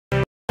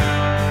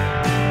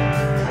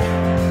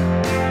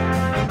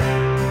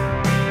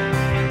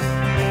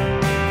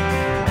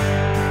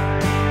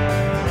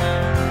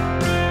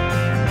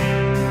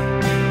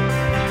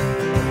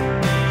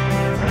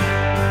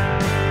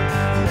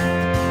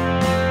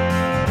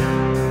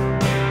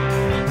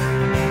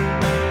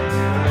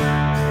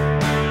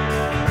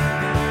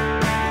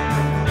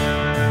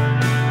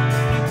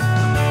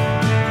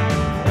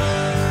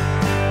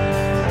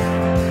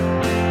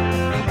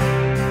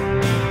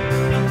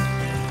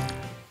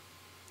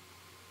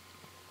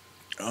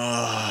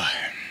Uh,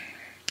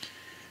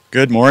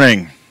 Good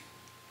morning.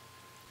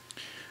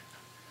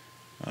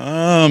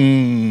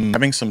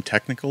 Having some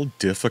technical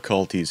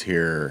difficulties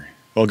here.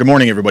 Well, good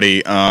morning,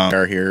 everybody.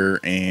 Are here,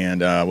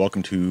 and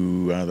welcome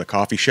to the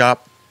coffee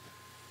shop.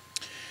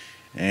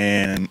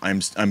 And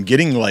I'm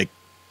getting like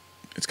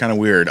it's kind of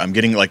weird. I'm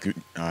getting like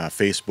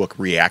Facebook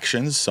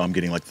reactions, so I'm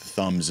getting like the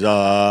thumbs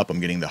up. I'm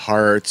getting the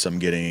hearts. I'm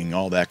getting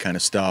all that kind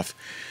of stuff.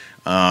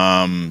 But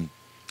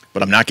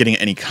I'm not getting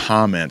any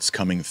comments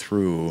coming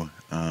through.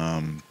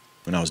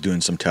 When I was doing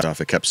some test stuff,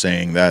 it kept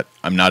saying that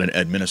I'm not an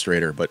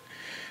administrator, but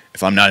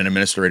if I'm not an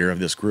administrator of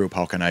this group,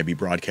 how can I be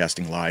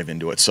broadcasting live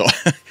into it? So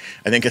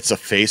I think it's a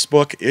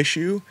Facebook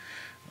issue.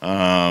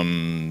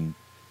 So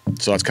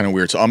that's kind of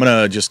weird. So I'm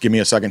going to just give me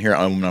a second here.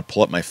 I'm going to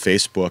pull up my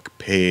Facebook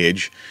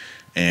page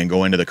and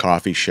go into the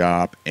coffee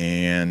shop,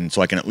 and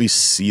so I can at least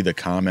see the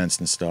comments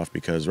and stuff,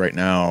 because right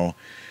now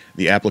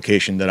the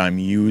application that I'm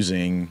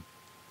using,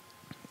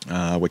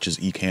 which is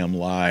Ecamm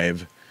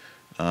Live,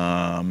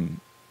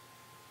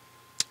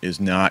 is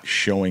not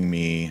showing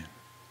me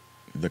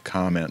the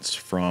comments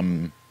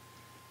from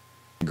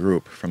the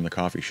group from the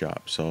coffee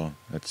shop. So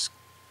that's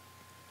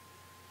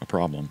a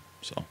problem.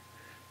 So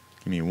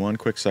give me one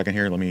quick second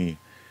here. Let me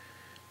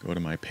go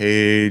to my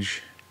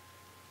page.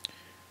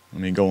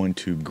 Let me go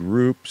into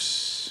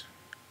groups.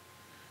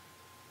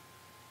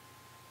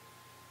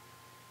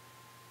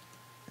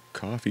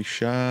 Coffee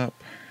shop.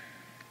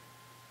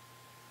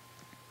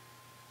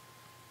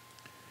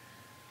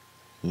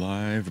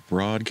 Live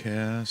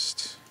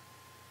broadcast.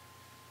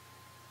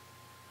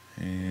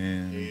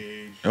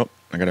 And oh,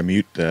 I gotta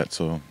mute that.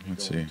 So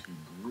let's see.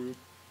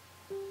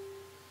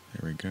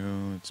 There we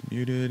go. It's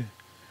muted.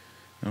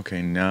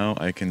 Okay, now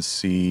I can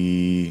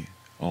see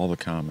all the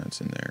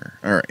comments in there.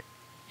 All right.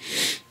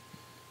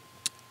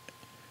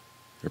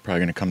 They're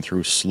probably going to come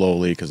through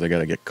slowly because I got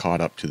to get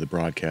caught up to the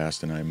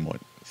broadcast, and I'm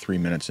 3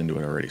 minutes into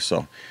it already.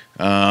 So,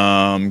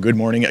 good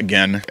morning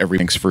again, everybody.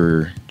 Thanks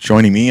for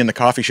joining me in the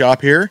coffee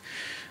shop here.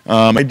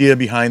 Idea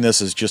behind this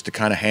is just to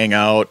kind of hang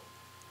out,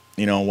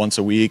 once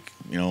a week.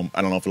 I don't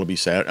know if it'll be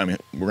Saturday. I mean,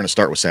 we're going to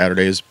start with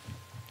Saturdays,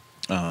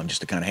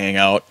 just to kind of hang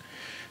out,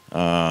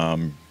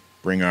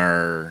 bring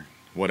our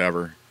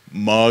whatever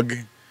mug,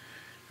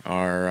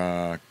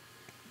 our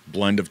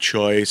blend of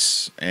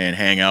choice, and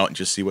hang out and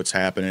just see what's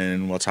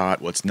happening, what's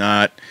hot, what's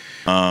not.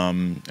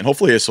 And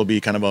hopefully this will be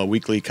kind of a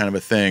weekly kind of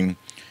a thing.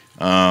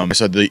 I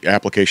said the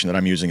application that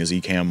I'm using is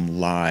Ecamm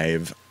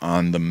Live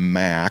on the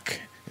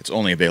Mac. It's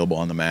only available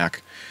on the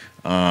Mac.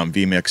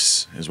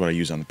 vMix is what I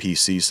use on the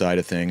PC side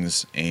of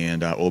things,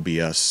 and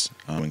OBS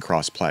and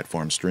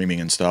cross-platform streaming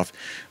and stuff.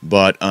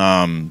 But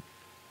well,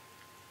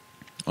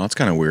 that's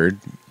kind of weird.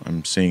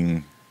 I'm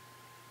seeing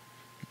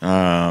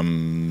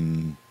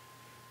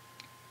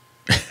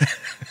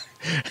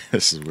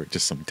this is weird,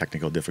 just some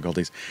technical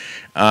difficulties.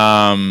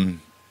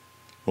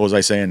 What was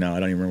I saying now? I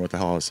don't even remember what the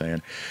hell I was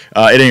saying.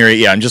 At any rate,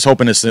 yeah, I'm just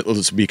hoping this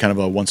will be kind of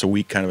a once a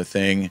week kind of a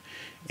thing.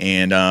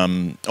 And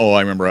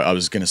I remember I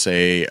was going to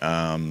say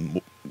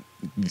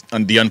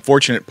the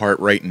unfortunate part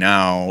right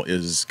now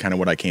is kind of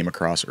what I came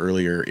across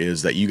earlier,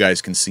 is that you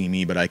guys can see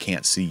me, but I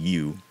can't see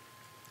you.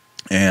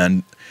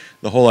 And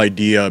the whole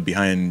idea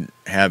behind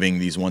having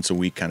these once a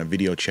week kind of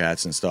video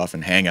chats and stuff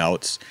and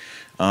hangouts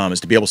is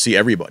to be able to see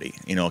everybody,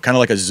 kind of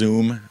like a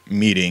Zoom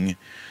meeting.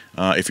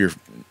 If you're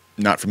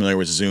not familiar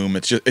with Zoom,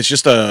 it's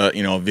just a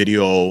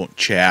video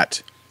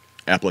chat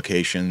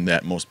application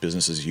that most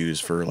businesses use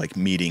for like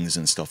meetings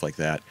and stuff like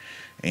that.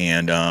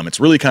 And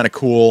it's really kind of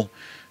cool.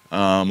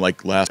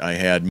 Like last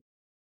I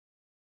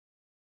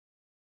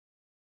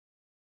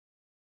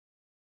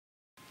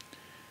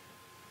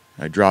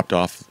dropped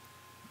off.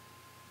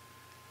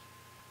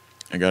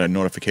 I got a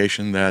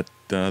notification that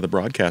the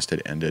broadcast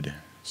had ended.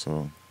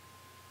 So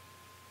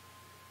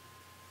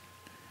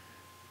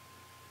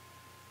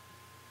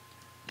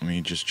let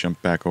me just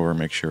jump back over and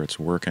make sure it's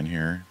working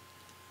here.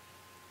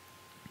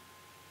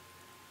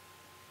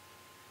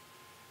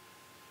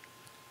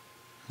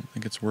 I don't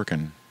think it's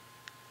working.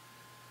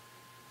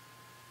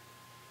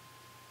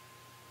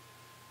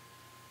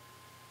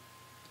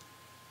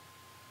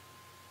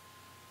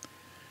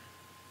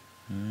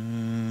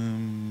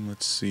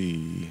 Let's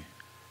see.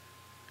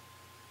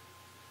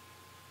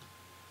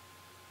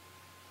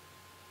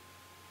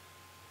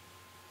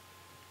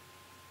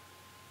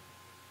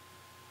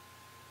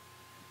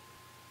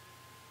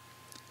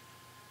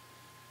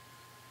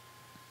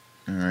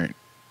 All right.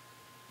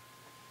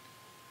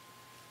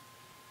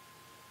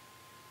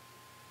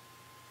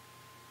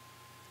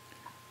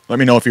 Let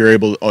me know if you're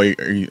able. Oh, are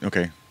you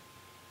okay?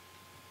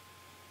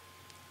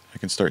 I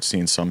can start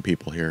seeing some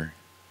people here.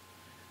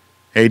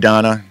 Hey,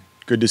 Donna.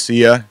 Good to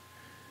see you.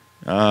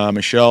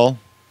 Michelle,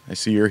 I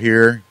see you're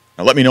here.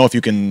 Now, let me know if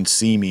you can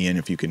see me and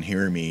if you can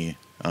hear me.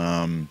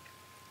 I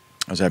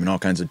was having all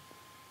kinds of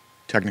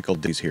technical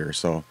days here,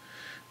 so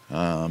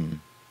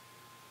I'm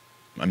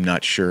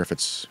not sure if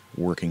it's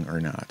working or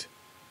not.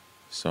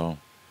 So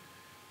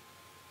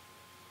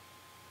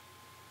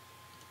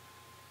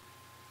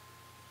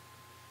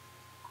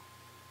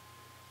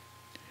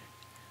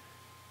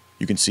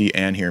you can see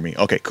and hear me.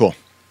 Okay, cool.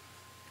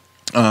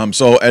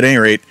 So at any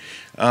rate,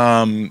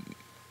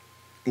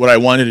 what I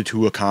wanted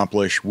to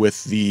accomplish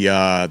with the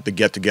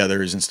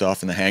get-togethers and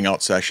stuff, and the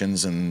hangout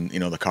sessions, and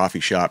the coffee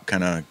shop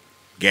kind of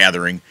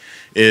gathering,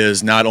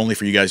 is not only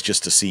for you guys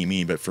just to see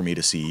me, but for me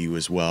to see you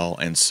as well.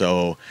 And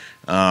so,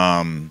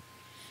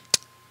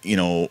 you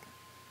know,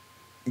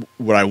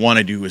 what I want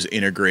to do is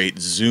integrate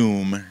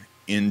Zoom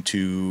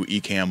into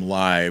Ecamm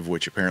Live,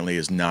 which apparently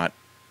is not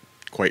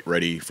quite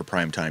ready for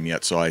prime time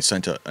yet. So I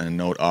sent a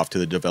note off to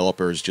the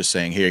developers just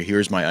saying, hey,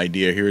 here's my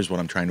idea, here's what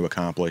I'm trying to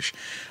accomplish.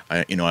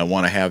 I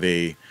want to have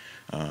a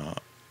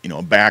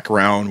a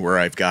background where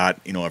I've got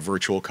a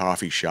virtual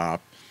coffee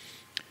shop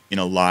in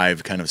a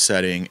live kind of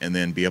setting, and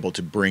then be able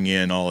to bring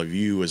in all of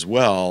you as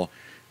well,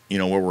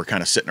 where we're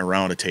kind of sitting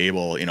around a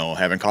table,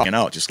 having coffee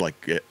out, just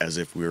like as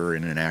if we were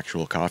in an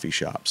actual coffee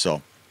shop.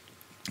 So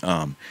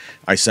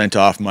I sent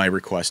off my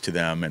request to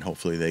them, and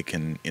hopefully they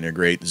can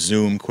integrate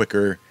Zoom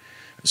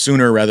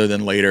sooner rather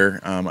than later.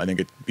 I think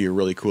it'd be a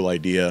really cool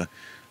idea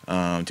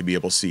to be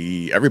able to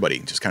see everybody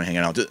just kind of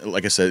hanging out.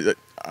 Like I said,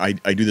 I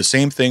do the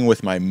same thing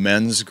with my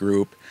men's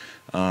group.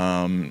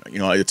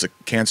 It's a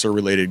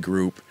cancer-related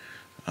group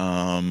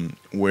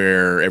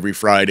where every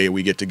Friday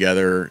we get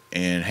together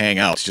and hang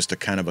out. It's just a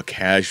kind of a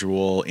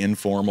casual,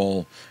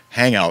 informal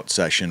hangout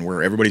session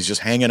where everybody's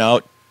just hanging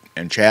out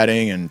and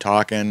chatting and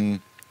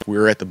talking. If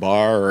we're at the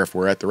bar, or if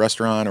we're at the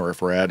restaurant, or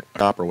if we're at a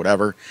shop or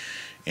whatever.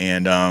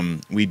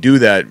 And we do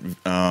that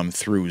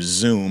through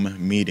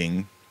Zoom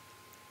meeting.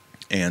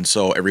 And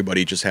so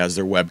everybody just has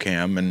their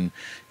webcam, and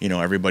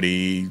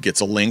everybody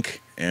gets a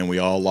link, and we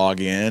all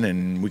log in,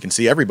 and we can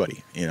see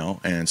everybody,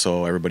 and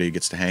so everybody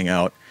gets to hang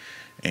out,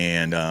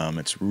 and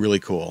it's really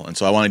cool. And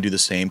so I want to do the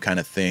same kind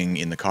of thing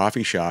in the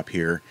coffee shop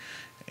here,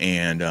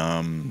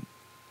 and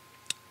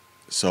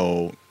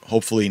so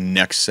hopefully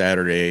next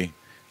Saturday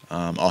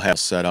I'll have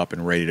set up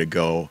and ready to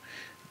go.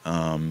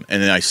 And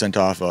then I sent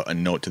off a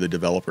note to the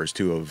developers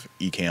too of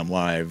Ecamm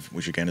Live,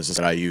 which again is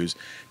what I use,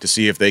 to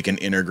see if they can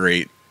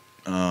integrate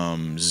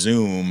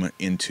Zoom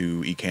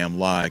into Ecamm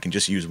Live. I can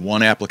just use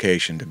one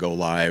application to go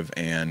live,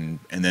 and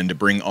then to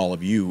bring all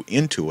of you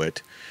into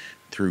it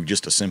through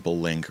just a simple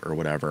link or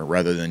whatever,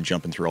 rather than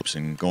jumping through hoops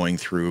and going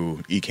through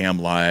Ecamm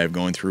Live,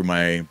 going through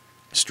my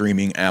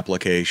streaming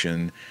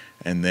application,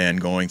 and then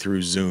going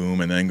through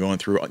Zoom, and then going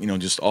through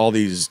just all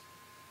these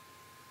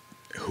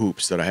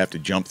hoops that I have to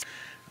jump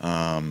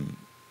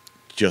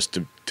just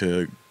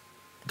to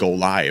go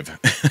live.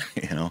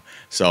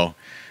 So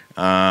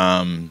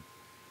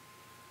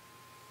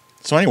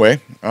so anyway,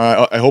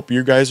 I hope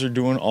you guys are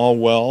doing all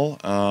well.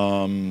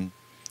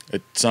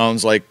 It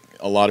sounds like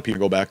a lot of people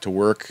go back to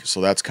work,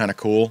 so that's kind of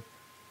cool.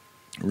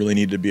 Really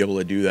need to be able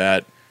to do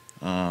that.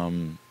 Let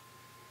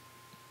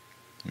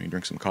me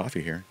drink some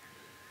coffee here.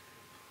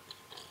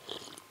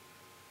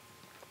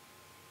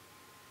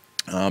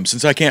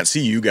 Since I can't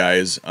see you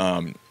guys,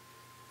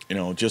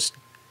 just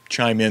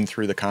chime in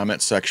through the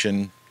comment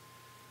section.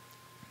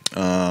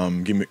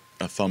 Give me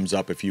a thumbs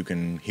up if you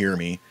can hear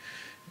me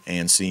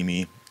and see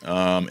me.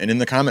 And in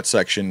the comment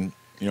section,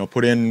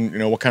 put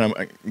in, what kind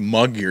of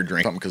mug you're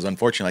drinking, because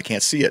unfortunately I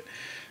can't see it.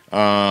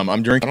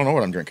 I'm drinking, I don't know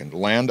what I'm drinking.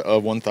 Land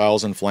of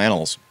 1,000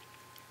 Flannels.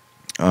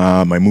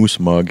 My moose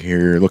mug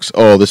here looks,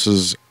 this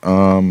is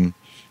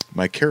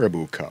my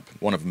Caribou cup,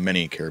 one of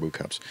many Caribou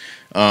cups.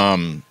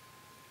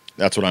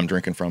 That's what I'm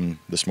drinking from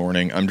this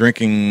morning. I'm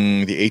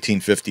drinking the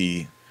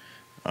 1850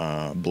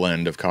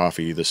 blend of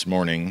coffee this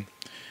morning.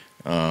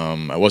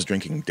 I was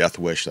drinking Death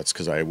Wish. That's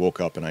because I woke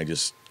up and I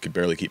just could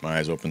barely keep my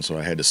eyes open, so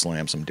I had to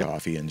slam some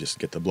coffee and just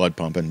get the blood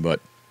pumping. But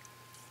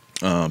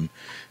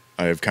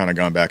I've kind of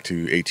gone back to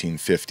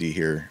 1850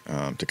 here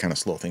to kind of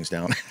slow things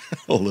down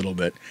a little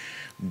bit.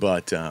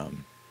 But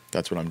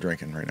that's what I'm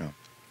drinking right now.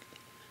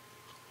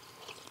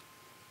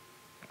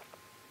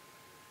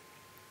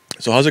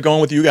 So how's it going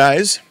with you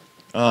guys?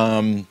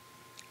 Chime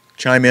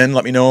in,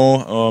 let me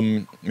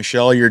know.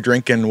 Michelle, you're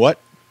drinking what?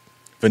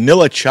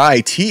 Vanilla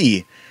chai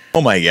tea. Oh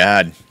my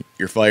God,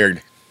 you're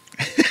fired.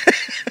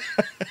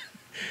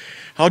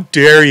 How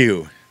dare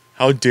you?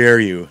 How dare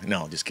you?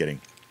 No, just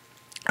kidding.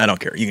 I don't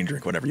care. You can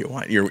drink whatever you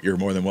want. You're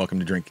more than welcome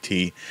to drink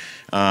tea.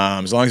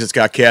 As long as it's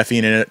got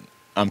caffeine in it,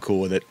 I'm cool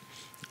with it.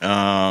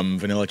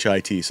 Vanilla chai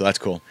tea, so that's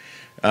cool.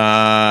 Who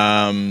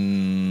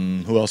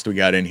else do we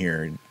got in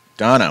here?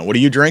 Donna, what are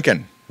you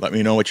drinking? Let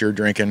me know what you're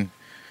drinking.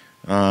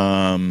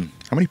 How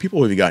many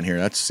people have you got in here?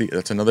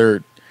 That's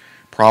another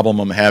problem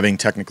I'm having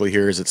technically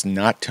here, is it's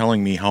not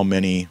telling me how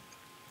many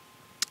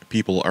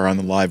people are on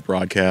the live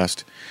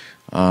broadcast.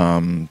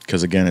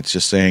 Because again, it's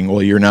just saying,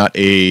 well, you're not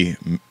a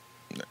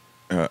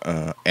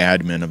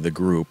admin of the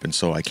group, and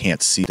so I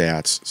can't see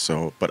stats.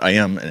 So, but I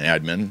am an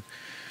admin,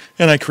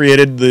 and I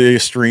created the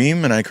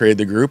stream, and I created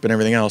the group, and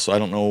everything else. So I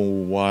don't know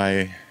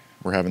why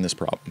we're having this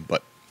problem,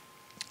 but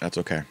that's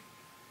okay.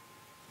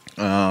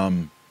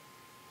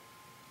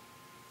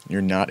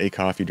 You're not a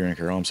coffee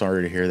drinker. Oh, I'm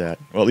sorry to hear that.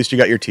 Well, at least you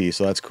got your tea,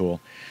 so that's cool.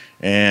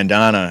 And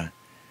Donna,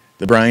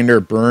 the grinder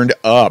burned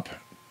up.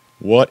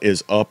 What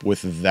is up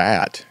with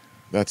that?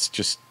 That's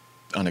just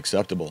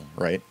unacceptable,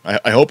 right?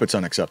 I hope it's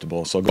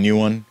unacceptable. So, go new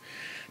one.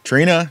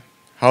 Trina,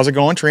 How's it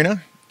going,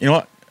 Trina? You know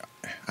what?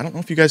 I don't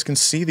know if you guys can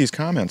see these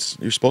comments.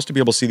 You're supposed to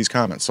be able to see these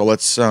comments. So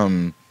let's,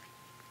 again,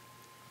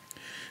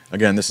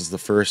 this is the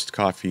first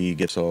coffee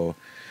get, so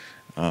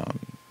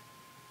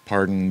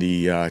pardon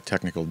the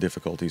technical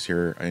difficulties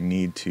here. I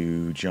need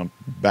to jump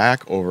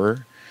back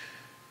over.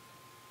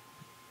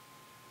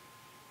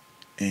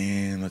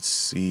 And let's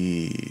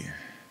see.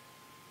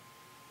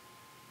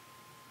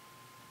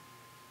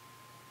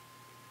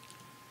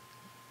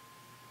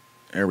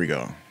 There we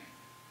go.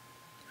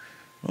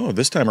 Oh,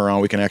 this time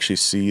around we can actually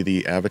see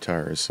the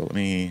avatars. So let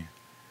me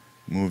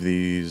move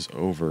these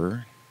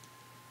over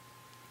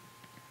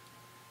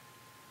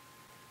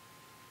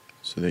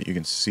so that you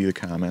can see the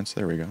comments.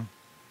 There we go.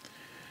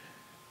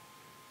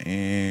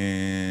 And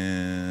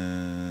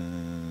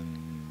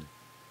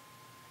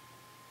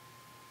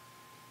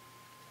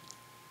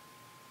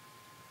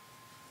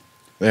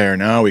there,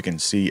 now we can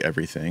see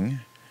everything.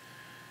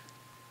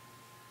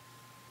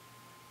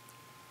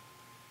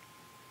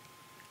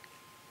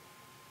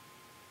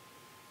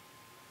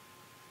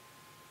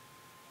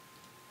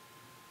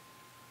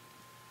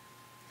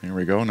 There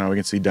we go. Now we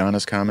can see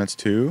Donna's comments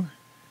too.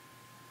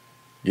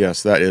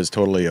 Yes, that is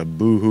totally a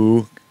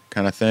boo-hoo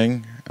kind of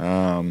thing.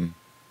 You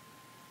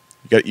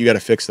got to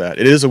fix that.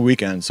 It is a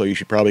weekend, so you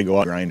should probably go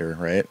out grinder,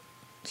 right?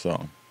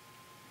 So,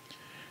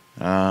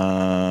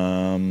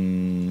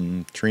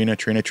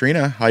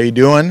 Trina, how you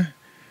doing?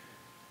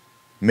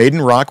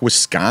 Maiden Rock,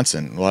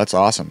 Wisconsin. Well, that's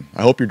awesome.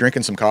 I hope you're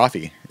drinking some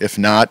coffee. If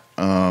not,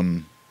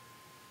 I'll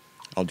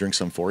drink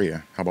some for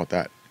you. How about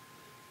that?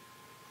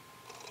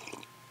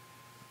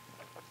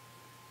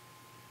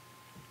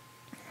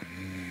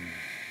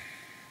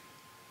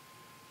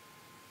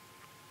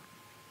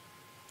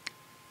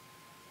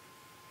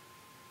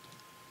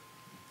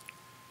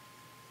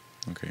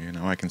 Okay,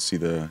 now I can see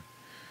the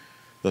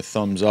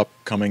thumbs up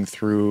coming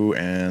through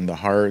and the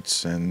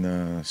hearts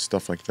and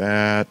stuff like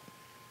that.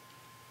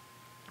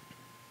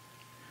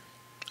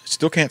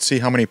 Still can't see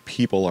how many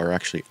people are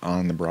actually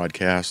on the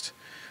broadcast,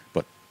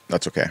 but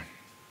that's okay.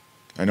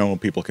 I know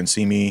people can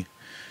see me.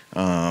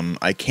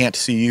 I can't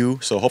see you,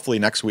 so hopefully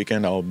next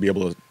weekend I'll be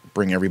able to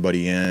bring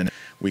everybody in.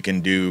 We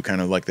can do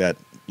kind of like that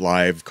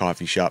live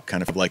coffee shop,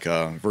 kind of like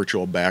a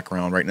virtual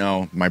background. Right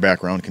now, my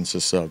background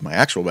consists of my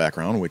actual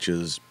background, which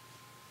is,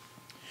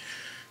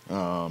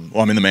 well,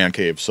 I'm in the man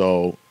cave,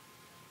 so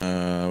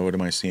what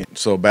am I seeing?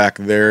 So back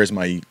there is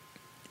my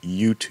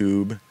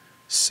YouTube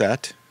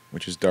set,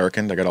 which is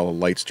darkened. I got all the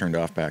lights turned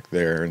off back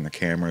there, and the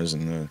cameras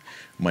and the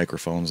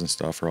microphones and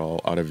stuff are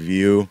all out of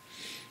view.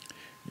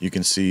 You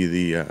can see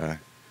the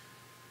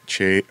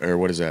or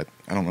what is that?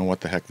 I don't know what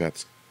the heck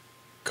that's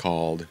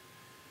called.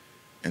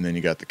 And then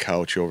you got the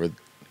couch over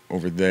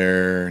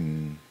there,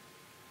 and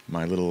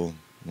my little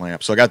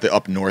lamp. So I got the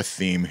up north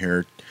theme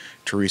here.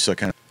 Teresa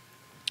kind of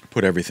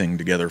put everything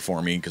together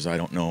for me because I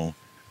don't know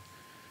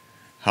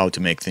how to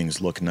make things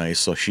look nice.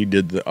 So she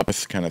did the up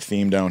kind of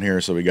theme down here.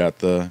 So we got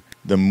the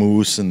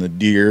moose and the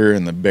deer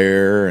and the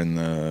bear and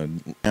the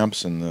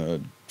lamps and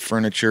the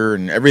furniture,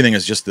 and everything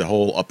is just the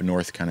whole up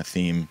north kind of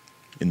theme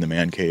in the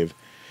man cave.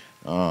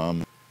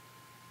 So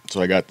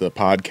I got the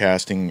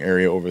podcasting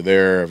area over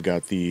there. I've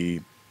got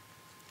the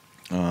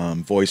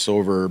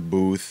voiceover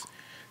booth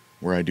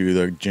where I do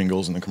the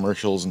jingles and the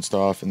commercials and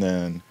stuff, and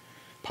then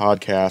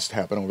podcast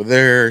happen over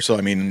there. So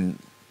I mean,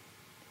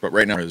 but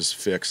right now is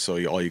fixed,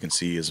 so all you can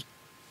see is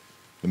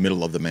the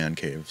middle of the man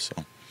cave.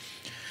 So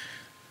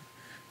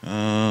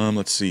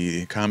let's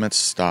see, comments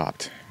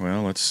stopped.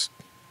 Well, let's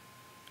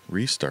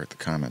restart the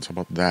comments. How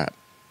about that?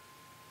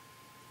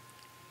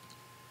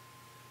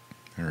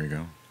 There we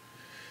go.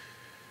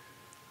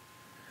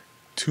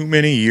 Too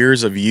many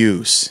years of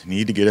use.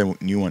 Need to get a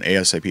new one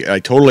ASAP. I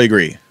totally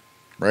agree.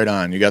 Right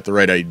on. You got the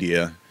right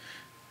idea.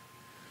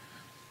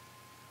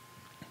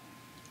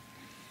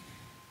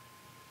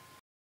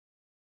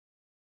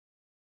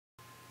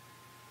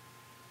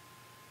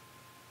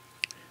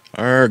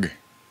 Arg.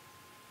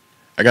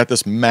 I got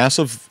this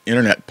massive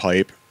internet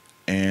pipe,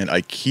 and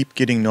I keep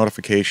getting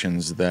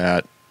notifications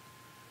that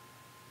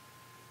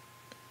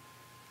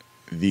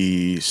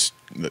the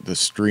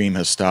stream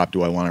has stopped.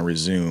 Do I want to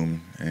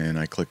resume? And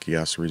I click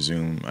yes,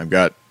 resume. I've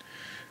got,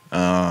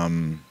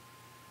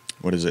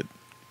 what is it?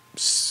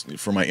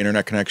 For my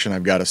internet connection,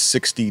 I've got a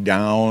 60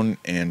 down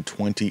and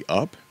 20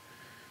 up,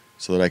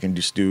 so that I can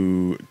just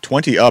do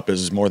 20 up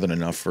is more than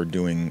enough for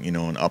doing, you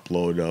know, an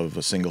upload of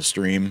a single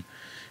stream.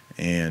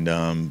 And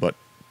but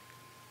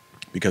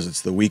because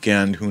it's the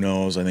weekend, who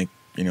knows? I think,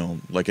 you know,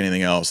 like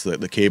anything else,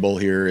 the cable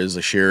here is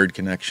a shared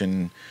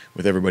connection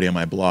with everybody on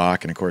my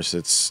block, and of course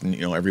it's,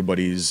 you know,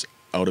 everybody's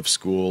out of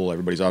school,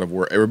 everybody's out of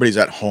work, everybody's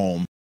at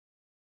home.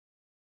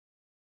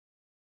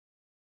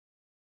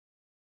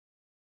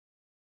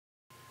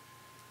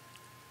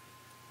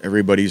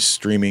 Everybody's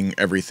streaming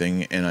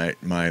everything, and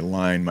my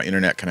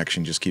internet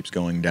connection just keeps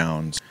going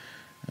down.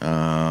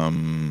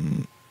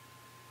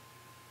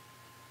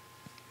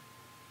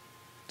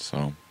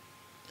 So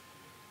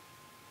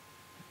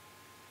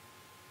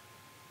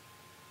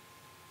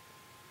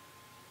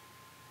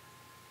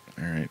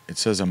all right, it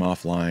says I'm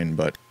offline,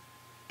 but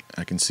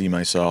I can see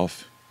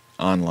myself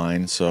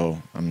online,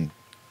 so I'm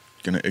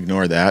going to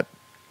ignore that.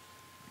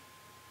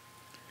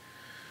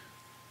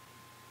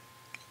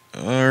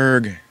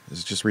 Arg, this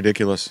is just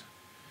ridiculous.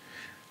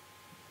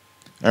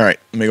 All right,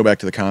 let me go back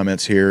to the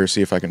comments here,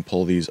 see if I can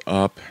pull these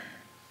up.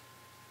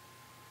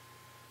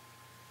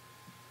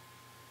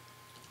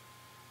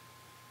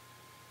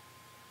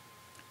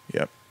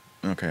 Yep.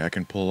 Okay, I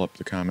can pull up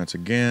the comments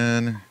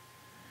again.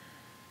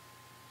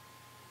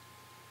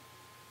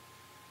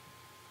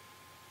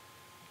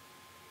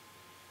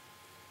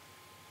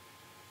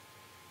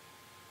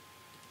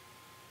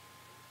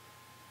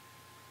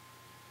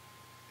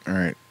 All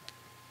right.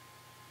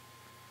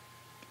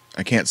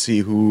 I can't see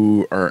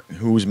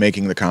who's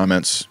making the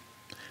comments.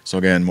 So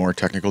again, more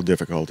technical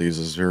difficulties.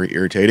 This is very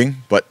irritating,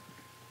 but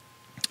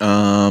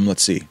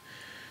let's see.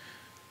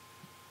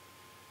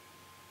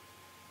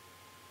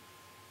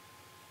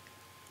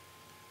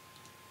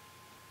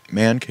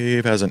 Man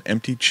Cave has an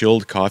empty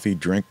chilled coffee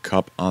drink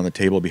cup on the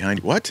table behind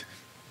you. What?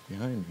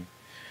 Behind me.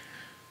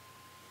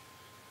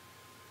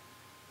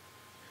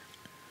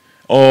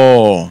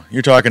 Oh,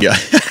 you're talking. Yeah.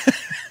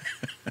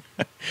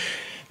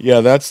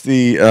 Yeah, that's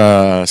the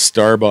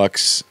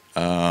Starbucks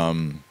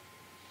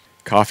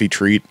coffee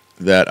treat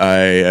that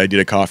I did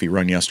a coffee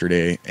run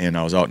yesterday, and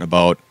I was out and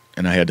about,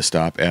 and I had to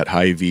stop at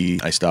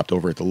Hy-Vee. I stopped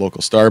over at the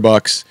local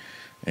Starbucks,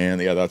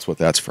 and yeah, that's what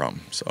that's from.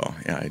 So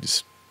yeah,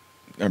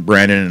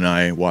 Brandon and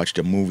I watched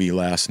a movie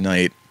last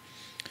night,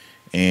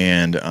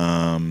 and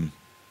I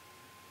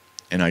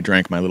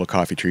drank my little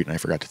coffee treat, and I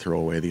forgot to throw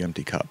away the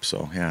empty cup.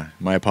 So yeah,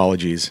 my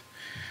apologies.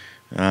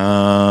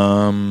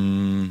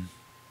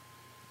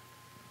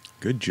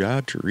 Good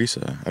job,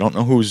 Teresa. I don't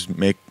know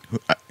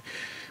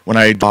when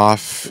I went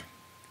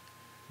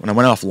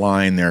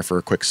offline there for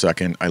a quick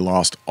second, I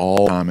lost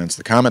all comments.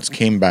 The comments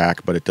came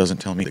back, but it doesn't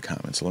tell me the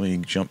comments. So let me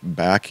jump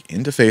back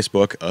into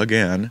Facebook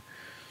again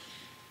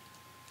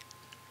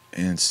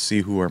and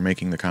see who are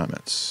making the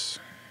comments.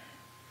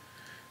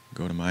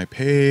 Go to my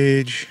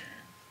page.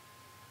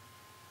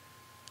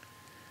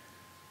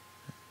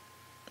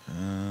 I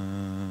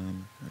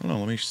don't know.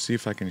 Let me see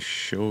if I can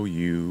show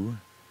you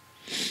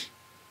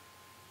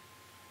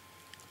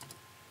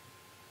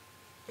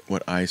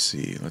what I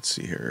see. Let's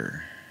see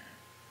here.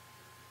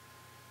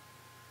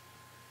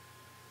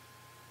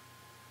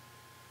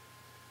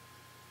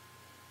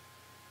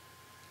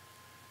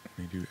 Let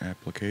me do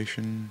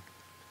application.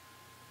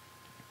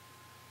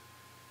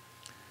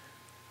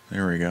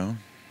 There we go.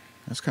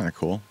 That's kind of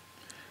cool.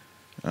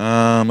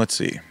 Let's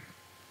see.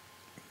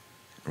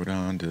 Go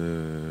down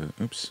to,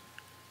 oops,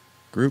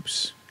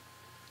 groups,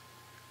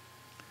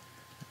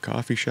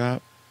 coffee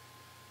shop.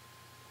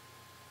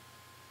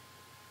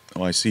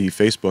 Oh, I see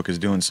Facebook is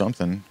doing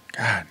something.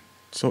 God,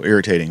 so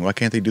irritating. Why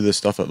can't they do this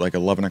stuff at like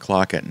 11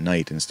 o'clock at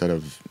night instead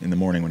of in the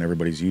morning when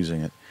everybody's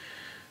using it?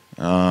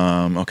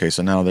 Okay,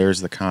 so now there's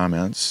the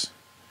comments.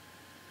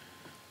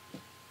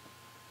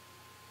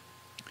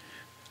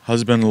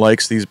 Husband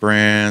likes these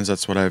brands.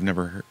 That's what I've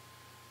never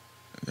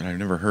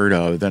heard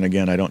of. Then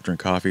again, I don't drink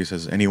coffee.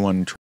 Says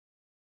anyone.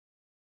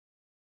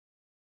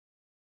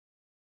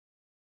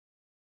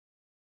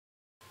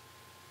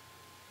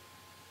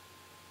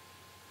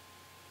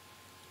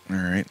 All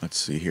right, let's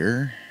see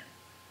here.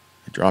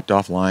 I dropped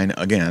offline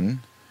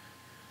again.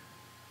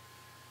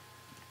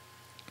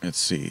 Let's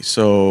see.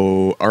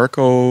 So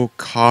Arco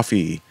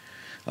Coffee.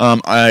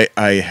 I'm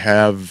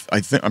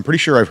pretty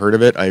sure I've heard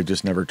of it. I've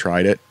just never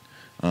tried it.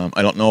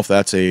 I don't know if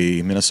that's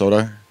a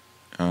Minnesota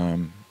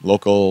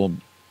local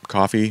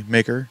coffee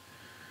maker.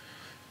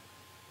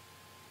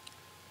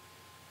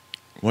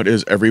 What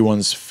is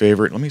everyone's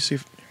favorite? Let me see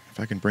if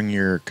I can bring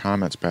your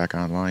comments back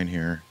online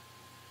here.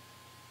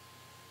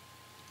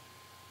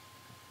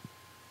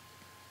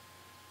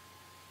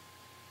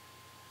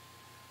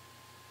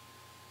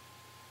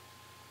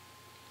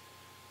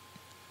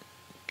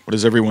 What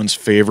is everyone's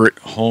favorite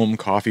home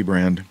coffee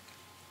brand?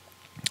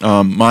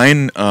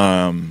 Mine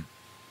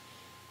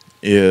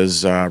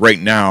is right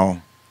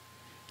now.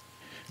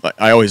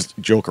 I always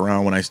joke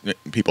around when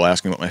people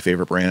ask me what my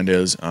favorite brand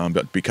is,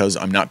 but because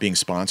I'm not being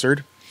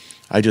sponsored,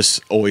 I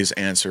just always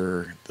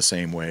answer the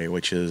same way,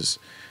 which is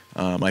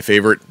my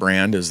favorite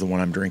brand is the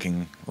one I'm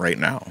drinking right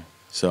now.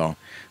 So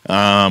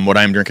what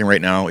I'm drinking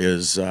right now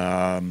is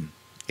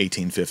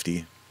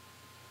 1850,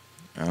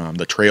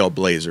 the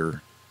Trailblazer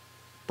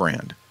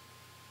brand.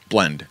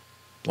 Blend,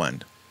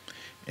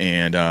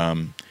 and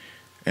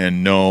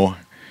no,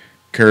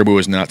 Caribou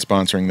is not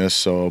sponsoring this.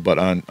 So, but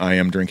I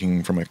am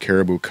drinking from a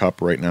Caribou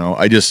cup right now.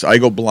 I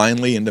go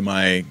blindly into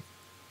my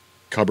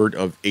cupboard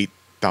of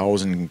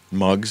 8,000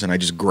 mugs, and I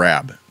just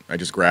grab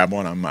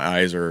one. My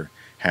eyes are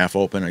half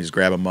open. I just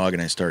grab a mug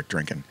and I start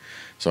drinking.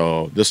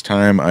 So this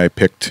time I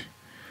picked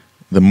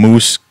the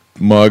Moose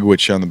mug,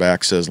 which on the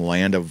back says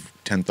 "Land of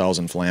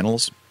 10,000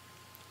 Flannels,"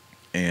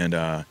 and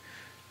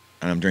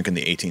I'm drinking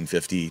the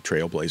 1850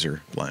 Trailblazer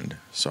blend.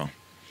 So,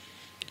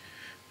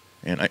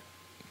 and I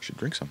should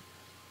drink some.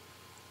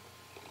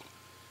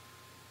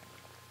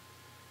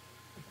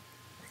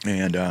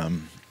 And all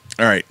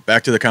right,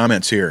 back to the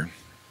comments here.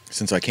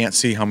 Since I can't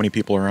see how many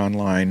people are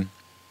online,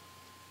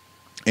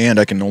 And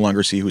I can no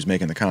longer see who's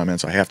making the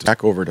comments. I have to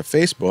back over to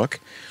Facebook.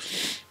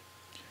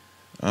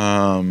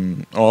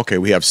 Okay,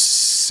 we have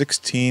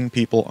 16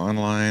 people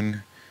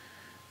online.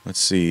 Let's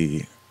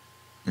see.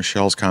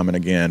 Michelle's comment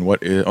again.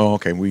 What is? Oh,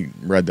 okay, we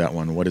read that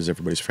one. What is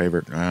everybody's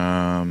favorite?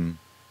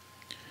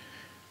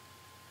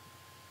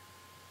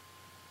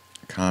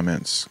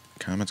 Comments.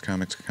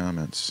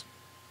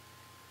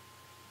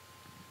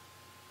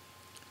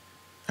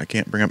 I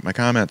can't bring up my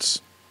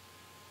comments.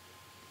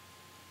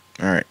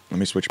 All right, let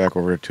me switch back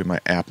over to my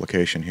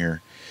application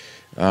here.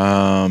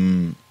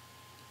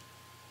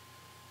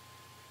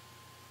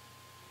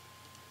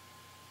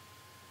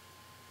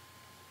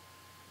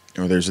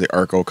 Oh, there's the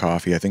Arco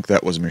coffee. I think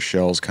that was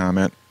Michelle's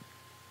comment.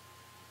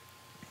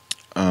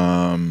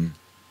 Oh,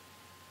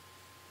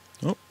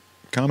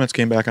 comments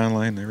came back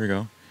online. There we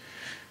go.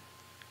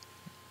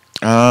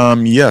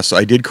 Yes,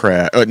 I did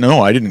crash.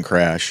 No, I didn't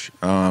crash.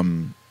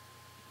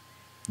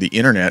 The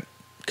internet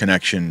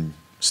connection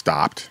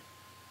stopped,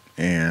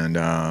 and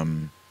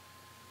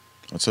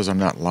it says I'm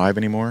not live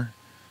anymore.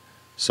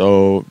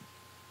 So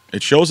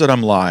it shows that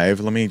I'm live.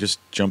 Let me just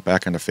jump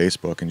back onto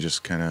Facebook and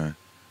just kind of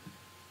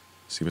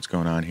see what's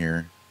going on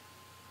here.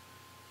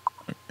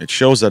 It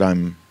shows that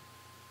I'm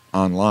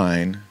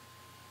online.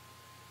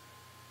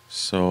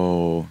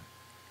 So,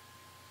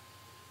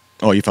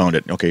 oh, you found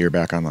it. Okay, you're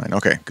back online.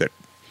 Okay, good.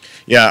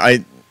 Yeah,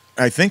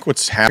 I think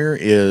what's happening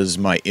is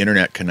my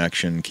internet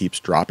connection keeps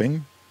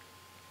dropping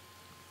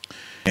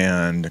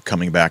and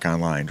coming back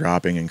online,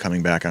 dropping and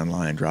coming back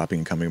online, dropping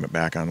and coming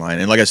back online.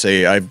 And like I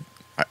say, I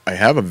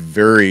have a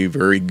very,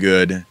 very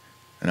good,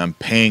 and I'm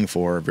paying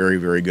for a very,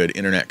 very good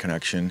internet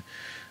connection.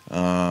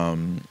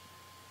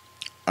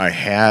 I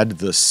had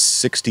the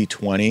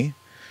 6020,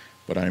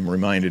 but I'm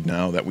reminded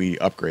now that we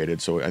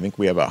upgraded. So I think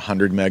we have a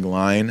 100 meg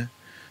line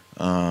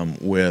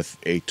with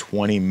a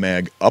 20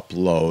 meg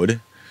upload,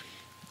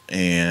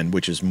 and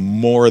which is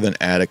more than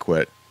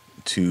adequate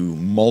to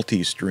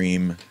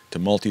multi-stream to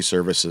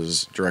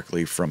multi-services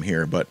directly from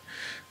here. But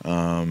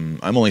I'm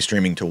only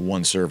streaming to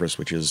one service,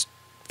 which is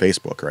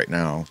Facebook right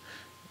now.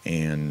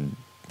 And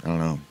I don't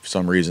know, for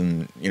some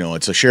reason,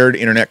 it's a shared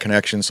internet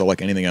connection. So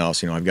like anything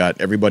else, I've got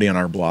everybody on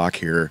our block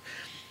here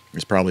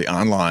is probably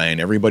online.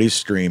 Everybody's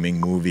streaming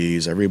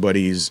movies.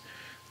 Everybody's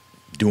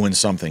doing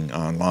something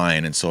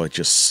online. And so it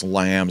just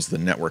slams the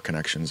network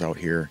connections out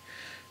here.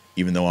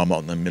 Even though I'm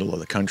out in the middle of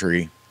the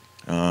country,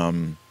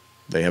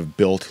 they have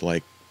built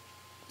like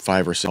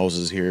 5 or 6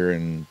 houses here,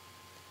 and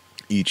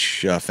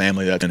each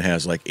family that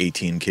has like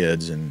 18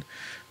 kids. And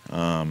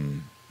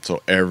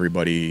so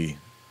everybody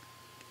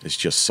is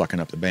just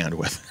sucking up the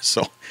bandwidth.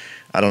 So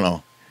I don't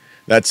know.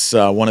 That's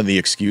one of the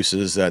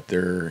excuses that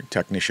their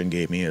technician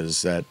gave me,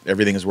 is that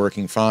everything is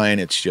working fine.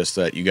 It's just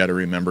that you got to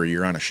remember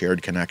you're on a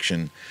shared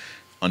connection,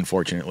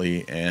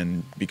 unfortunately.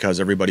 And because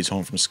everybody's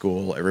home from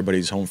school,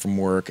 everybody's home from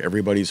work,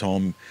 everybody's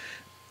home,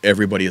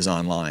 everybody is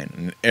online,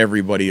 and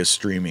everybody is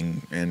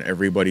streaming, and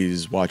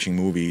everybody's watching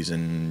movies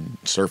and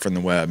surfing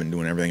the web and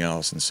doing everything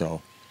else. And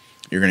so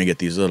you're going to get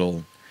these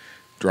little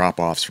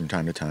drop-offs from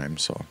time to time.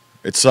 So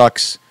it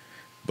sucks,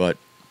 but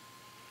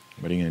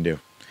what are you going to do?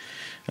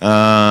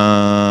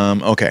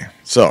 Okay,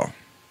 so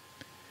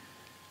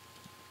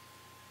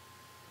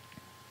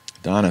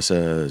Donna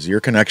says, your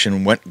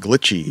connection went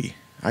glitchy.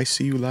 I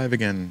see you live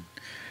again.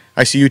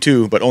 I see you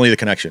too, but only the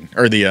connection,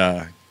 or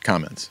the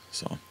comments.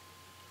 So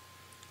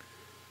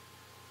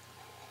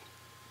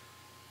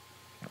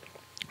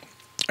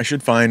I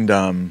should find,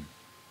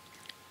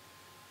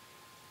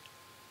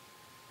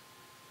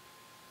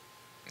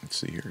 let's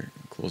see here,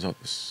 close out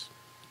this.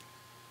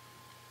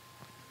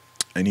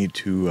 I need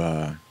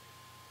to,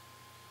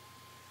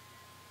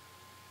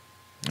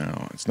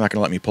 no, it's not going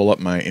to let me pull up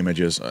my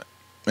images.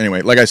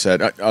 Anyway, like I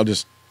said, I'll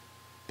just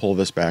pull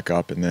this back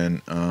up and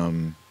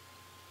then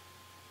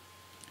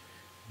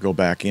go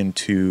back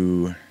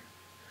into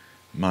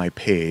my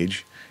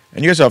page.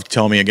 And you guys have to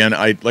tell me again.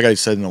 Like I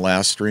said in the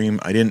last stream,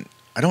 I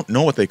don't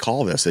know what they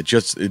call this.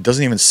 It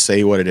doesn't even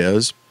say what it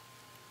is.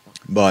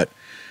 But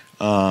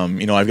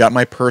I've got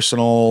my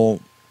personal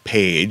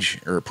page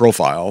or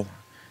profile.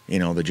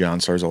 The John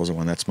Starzolza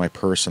one. That's my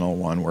personal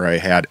one where I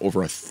had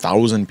over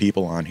 1,000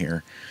 people on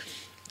here.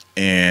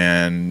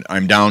 And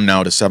I'm down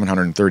now to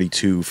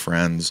 732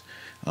 friends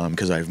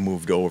because I've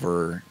moved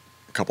over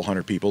a couple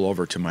hundred people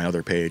over to my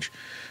other page.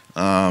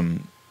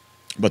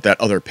 But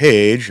that other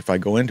page, if I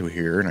go into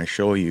here and I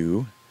show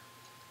you,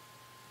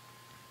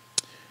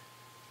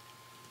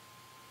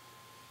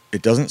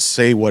 it doesn't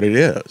say what it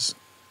is.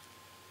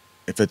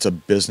 If it's a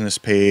business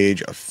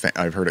page,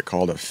 I've heard it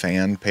called a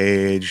fan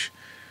page,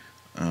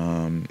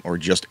 or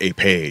just a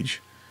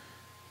page.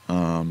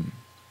 But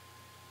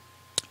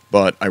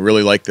I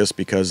really like this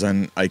because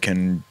then I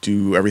can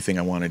do everything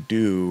I want to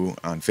do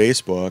on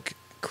Facebook,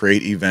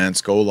 create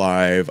events, go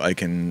live. I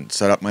can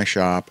set up my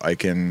shop. I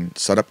can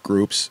set up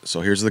groups. So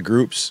here's the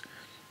groups.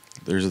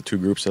 There's the 2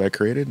 groups that I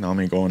created. Now let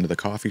me go into the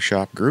coffee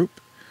shop group.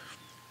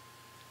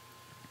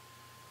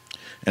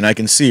 And I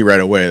can see right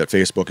away that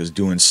Facebook is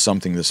doing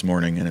something this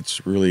morning, and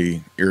it's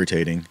really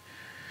irritating.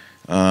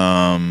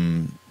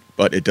 But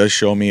but it does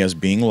show me as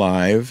being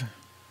live.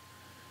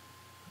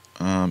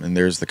 And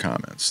there's the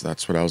comments.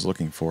 That's what I was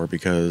looking for,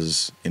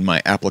 because in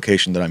my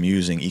application that I'm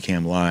using,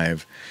 Ecamm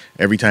Live,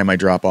 every time I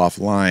drop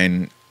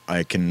offline,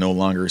 I can no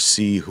longer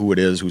see who it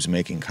is who's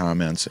making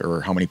comments or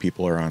how many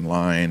people are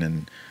online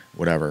and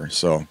whatever.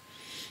 So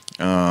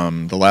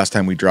the last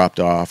time we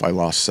dropped off, I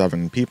lost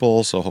 7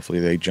 people, so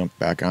hopefully they jump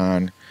back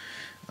on.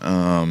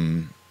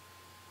 And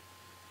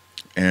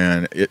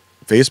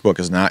Facebook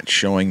is not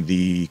showing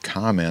the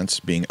comments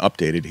being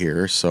updated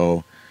here,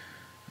 so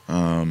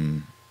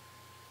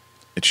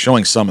it's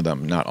showing some of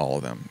them, not all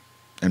of them.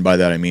 And by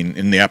that I mean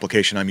in the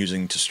application I'm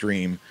using to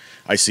stream,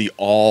 I see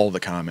all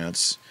the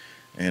comments,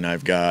 and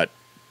I've got,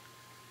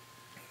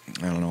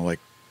 I don't know,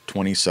 like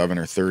 27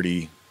 or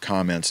 30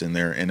 comments in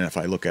there, and if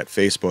I look at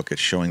Facebook,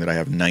 it's showing that I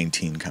have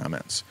 19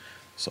 comments.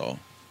 So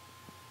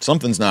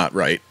something's not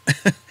right,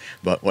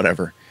 but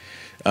whatever.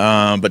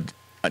 But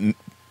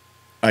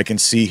I can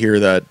see here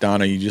that,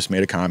 Donna, you just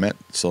made a comment,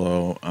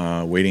 so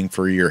waiting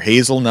for your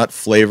hazelnut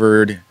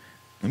flavored.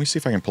 Let me see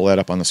if I can pull that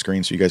up on the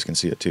screen so you guys can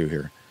see it too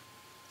here.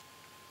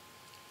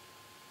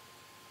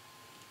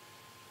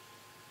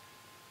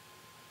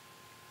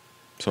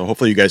 So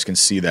hopefully you guys can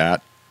see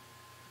that.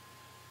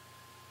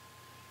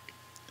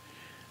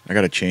 I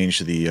got to change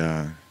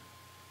the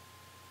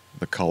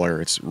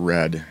color. It's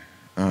red.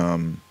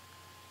 But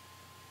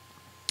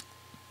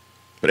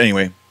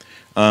anyway,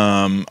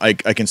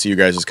 I can see you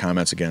guys'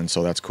 comments again,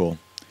 so that's cool.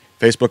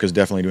 Facebook is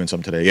definitely doing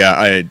something today.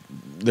 Yeah,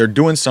 they're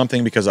doing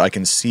something because I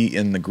can see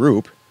in the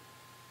group.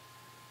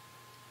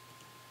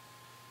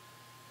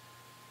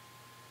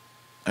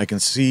 I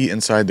can see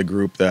inside the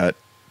group that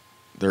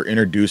they're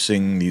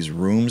introducing these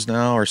rooms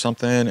now or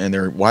something,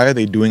 and why are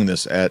they doing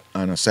this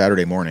on a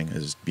Saturday morning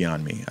is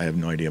beyond me. I have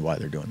no idea why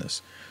they're doing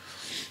this.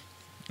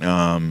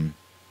 Because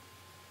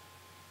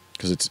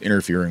it's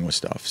interfering with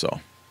stuff.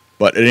 So,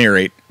 but at any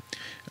rate,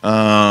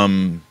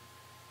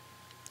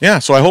 yeah.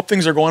 So I hope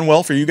things are going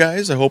well for you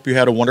guys. I hope you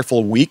had a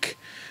wonderful week.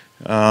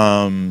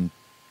 It's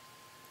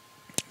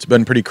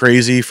been pretty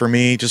crazy for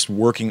me, just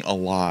working a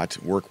lot,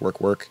 work,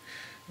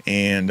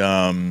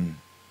 and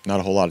not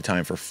a whole lot of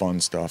time for fun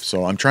stuff.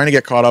 So I'm trying to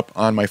get caught up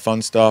on my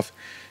fun stuff.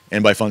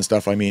 And by fun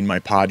stuff, I mean my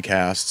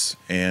podcasts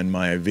and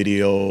my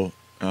video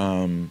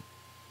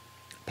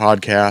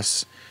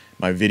podcasts,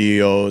 my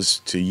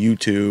videos to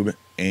YouTube,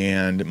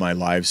 and my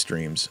live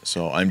streams.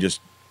 So I'm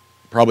just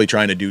probably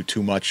trying to do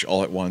too much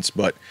all at once.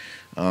 But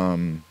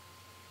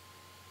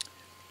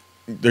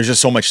there's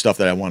just so much stuff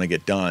that I want to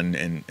get done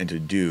and to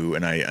do,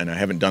 and I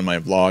haven't done my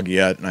vlog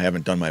yet, and I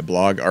haven't done my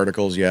blog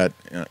articles yet.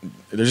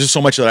 There's just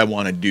so much that I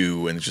want to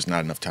do, and it's just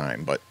not enough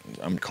time. But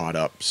I'm caught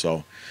up.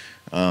 So,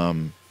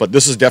 but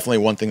this is definitely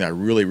one thing that I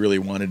really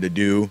wanted to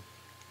do,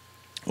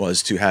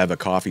 was to have a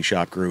coffee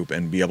shop group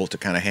and be able to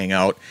kind of hang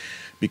out,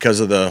 because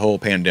of the whole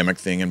pandemic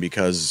thing, and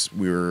because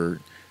we were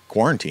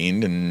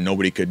quarantined and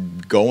nobody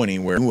could go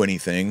anywhere, do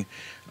anything.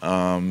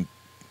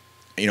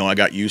 You know, I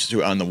got used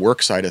to, on the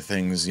work side of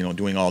things, you know,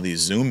 doing all these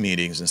Zoom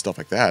meetings and stuff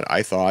like that.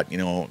 I thought, you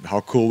know,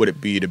 how cool would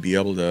it be to be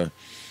able to,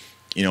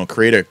 you know,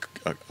 create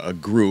a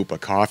group, a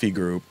coffee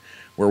group,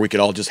 where we could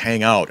all just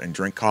hang out and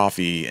drink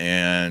coffee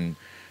and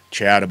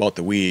chat about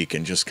the week,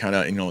 and just kind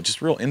of, you know,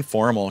 just real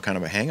informal kind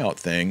of a hangout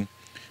thing,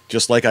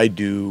 just like I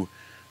do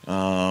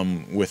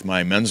with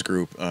my men's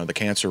group, the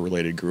cancer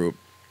related group,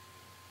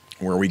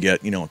 where we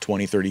get, you know,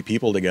 20, 30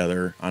 people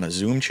together on a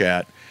Zoom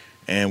chat,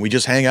 and we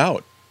just hang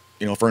out.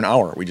 You know, for an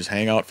hour. We just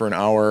hang out for an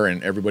hour,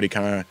 and everybody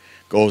kind of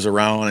goes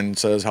around and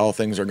says how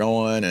things are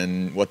going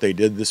and what they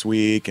did this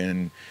week,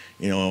 and,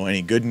 you know,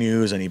 any good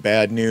news, any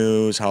bad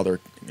news, how their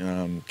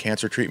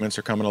cancer treatments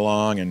are coming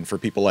along. And for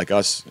people like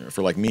us,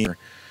 for like me,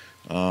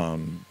 you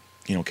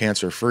know,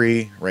 cancer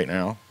free right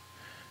now,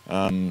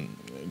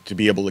 to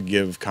be able to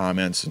give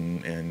comments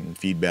and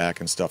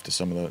feedback and stuff to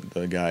some of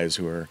the guys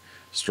who are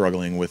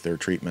struggling with their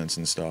treatments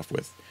and stuff,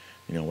 with,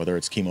 you know, whether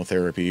it's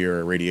chemotherapy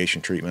or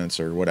radiation treatments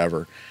or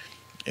whatever.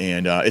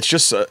 And it's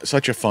just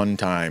such a fun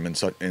time,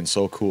 and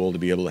so cool to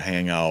be able to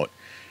hang out.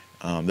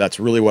 That's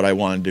really what I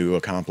wanted to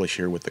accomplish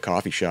here with the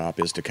coffee shop,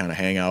 is to kind of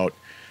hang out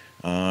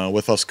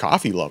with us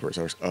coffee lovers,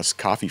 or us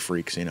coffee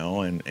freaks, you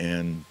know.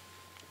 And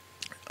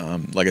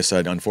like I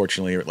said,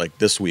 unfortunately, like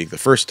this week, the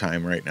first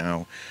time right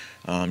now,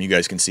 you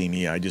guys can see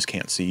me, I just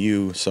can't see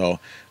you.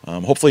 So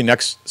hopefully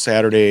next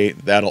Saturday,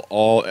 that'll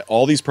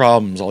all these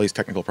problems, all these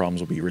technical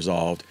problems will be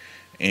resolved.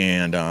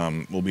 And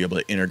we'll be able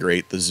to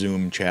integrate the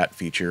Zoom chat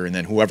feature, and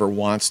then whoever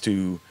wants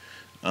to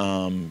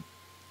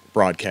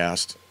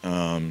broadcast,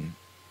 you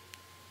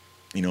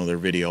know, their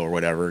video or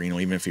whatever, you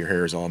know, even if your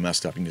hair is all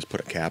messed up, you can just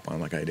put a cap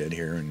on like I did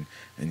here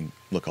and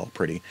look all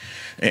pretty,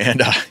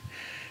 and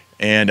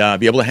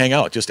be able to hang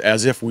out just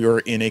as if we were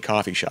in a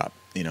coffee shop,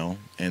 you know.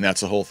 And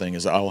that's the whole thing,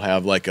 is I'll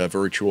have like a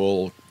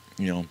virtual,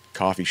 you know,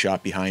 coffee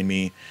shop behind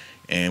me,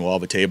 and we'll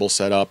have a table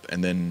set up,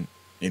 and then,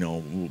 you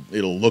know,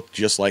 it'll look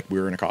just like we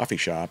were in a coffee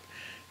shop.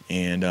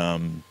 And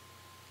I'm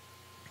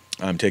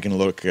taking a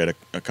look at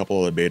a couple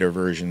of the beta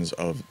versions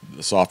of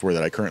the software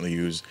that I currently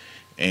use,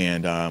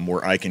 and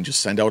where I can just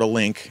send out a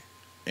link,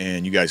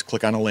 and you guys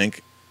click on a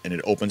link, and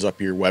it opens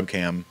up your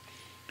webcam,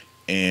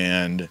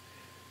 and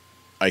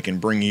I can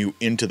bring you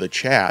into the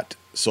chat,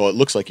 so it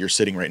looks like you're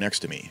sitting right next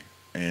to me,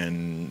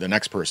 and the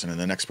next person, and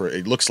the next person.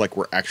 It looks like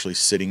we're actually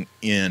sitting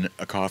in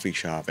a coffee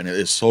shop, and it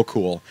is so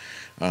cool.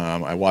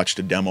 I watched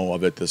a demo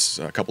of it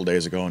a couple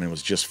days ago, and it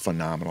was just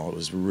phenomenal. It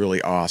was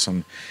really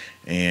awesome,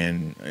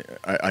 and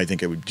I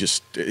think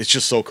it's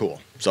just so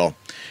cool. So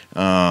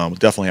we'll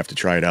definitely have to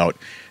try it out.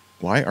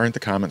 Why aren't the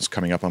comments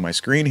coming up on my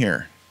screen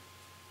here?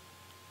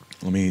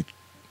 Let me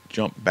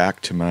jump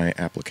back to my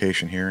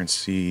application here and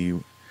see.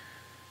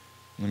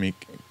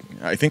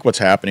 I think what's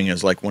happening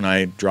is, like, when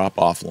I drop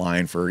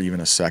offline for even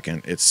a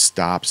second, it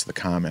stops the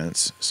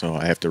comments, so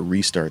I have to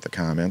restart the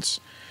comments.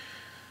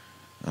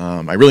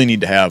 I really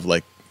need to have,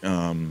 like,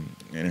 and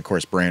of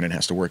course Brandon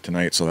has to work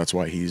tonight, so that's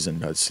why he's in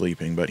bed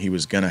sleeping, but he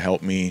was going to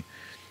help me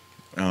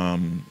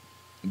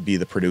be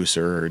the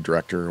producer or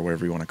director or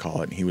whatever you want to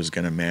call it, and he was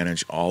going to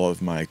manage all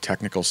of my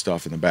technical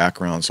stuff in the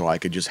background so I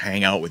could just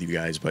hang out with you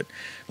guys. But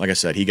like I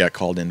said, he got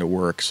called into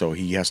work, so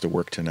he has to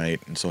work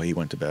tonight, and so he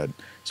went to bed.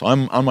 So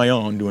I'm on my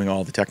own doing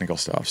all the technical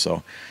stuff.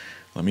 So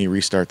let me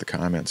restart the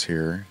comments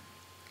here.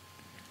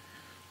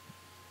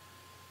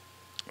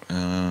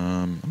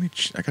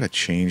 I gotta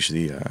change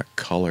the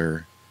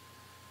color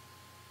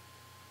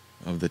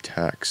of the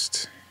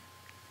text.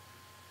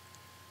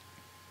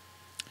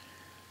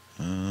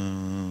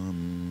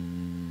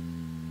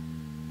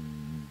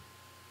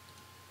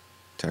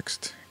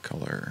 Text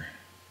color.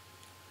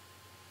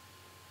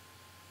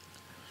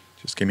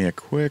 Just give me a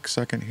quick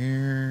second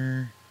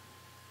here.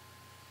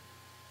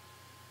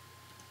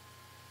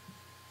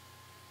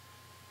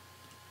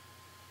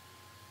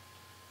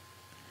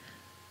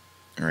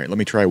 All right, let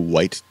me try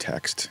white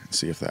text and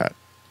see if that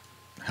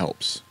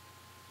helps.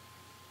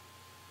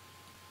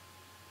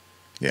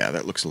 Yeah,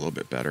 that looks a little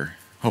bit better.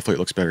 Hopefully it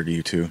looks better to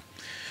you too.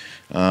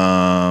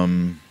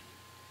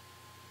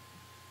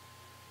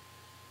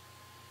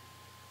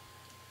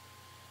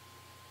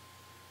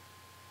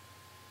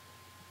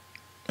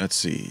 Let's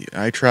see.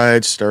 I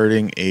tried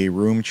starting a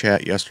room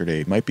chat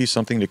yesterday. Might be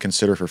something to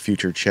consider for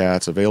future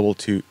chats. Available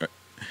to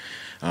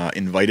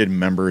invited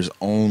members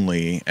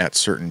only at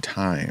certain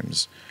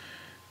times.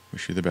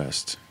 Wish you the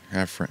best.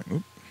 Have friends.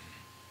 Oop.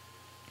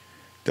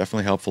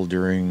 Definitely helpful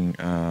during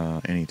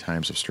any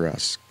times of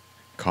stress.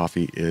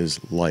 Coffee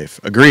is life.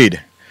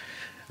 Agreed.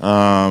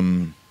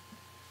 I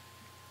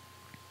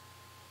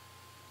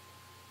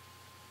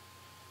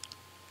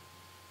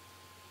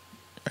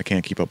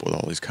can't keep up with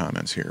all these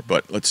comments here,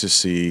 but let's just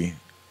see.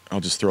 I'll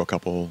just throw a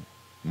couple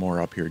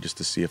more up here just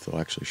to see if they'll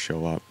actually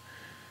show up.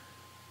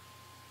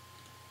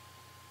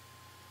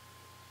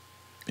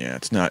 Yeah,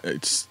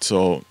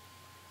 so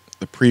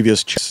the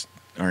previous chats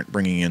aren't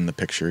bringing in the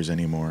pictures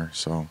anymore.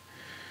 So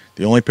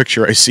the only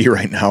picture I see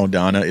right now,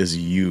 Donna, is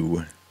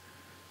you.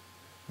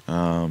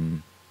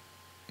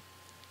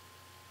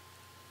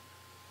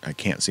 I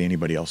can't see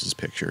anybody else's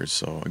pictures.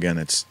 So again,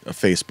 it's a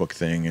Facebook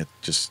thing. It's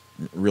just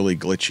really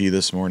glitchy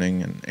this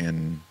morning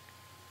and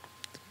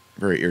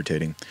very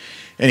irritating.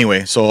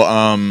 Anyway, so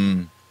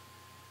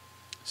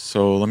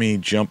let me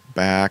jump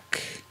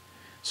back.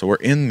 So we're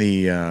in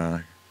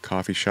the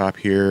coffee shop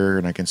here,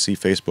 and I can see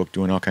Facebook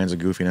doing all kinds of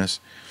goofiness.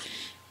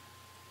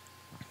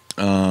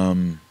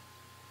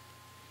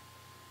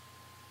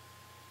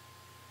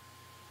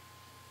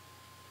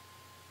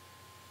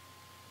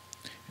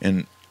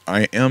 And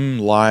I am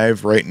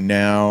live right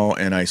now,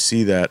 and I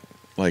see that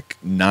like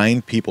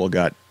 9 people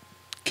got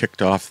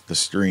kicked off the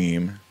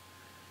stream,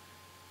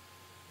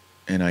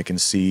 and I can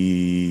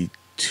see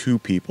 2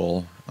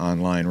 people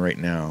online right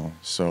now.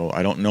 So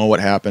I don't know what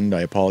happened.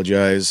 I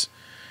apologize.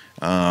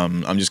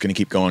 I'm just going to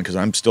keep going because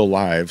I'm still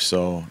live.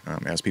 So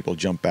as people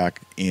jump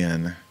back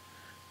in,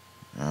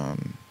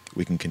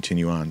 we can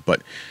continue on.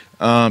 But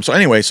so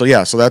anyway, so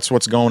yeah, so that's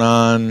what's going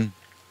on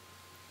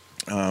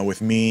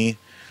with me.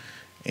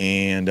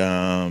 And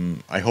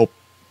I hope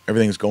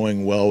everything's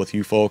going well with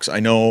you folks. I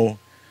know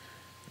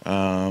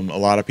a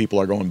lot of people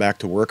are going back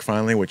to work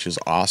finally, which is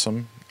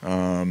awesome.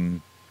 I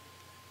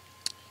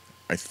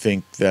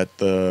think that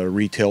the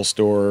retail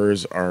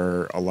stores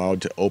are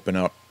allowed to open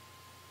up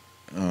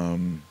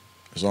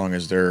as long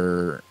as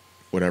they're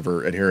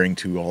adhering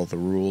to all the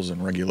rules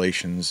and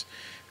regulations,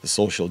 the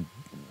social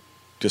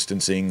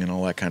distancing and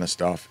all that kind of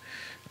stuff.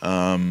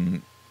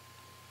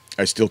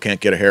 I still can't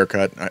get a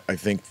haircut. I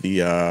think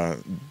the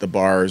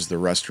bars, the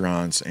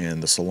restaurants,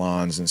 and the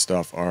salons and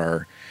stuff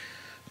are,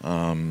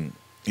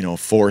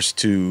 forced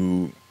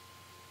to.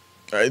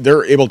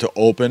 They're able to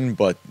open,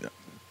 but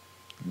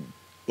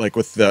like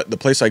with the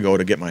place I go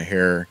to get my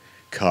hair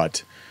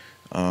cut,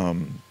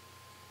 the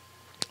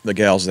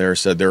gals there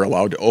said they're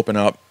allowed to open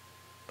up,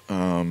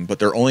 but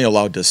they're only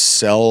allowed to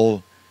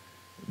sell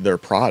their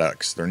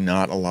products. They're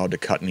not allowed to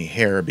cut any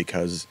hair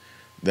because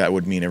that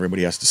would mean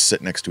everybody has to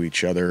sit next to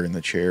each other in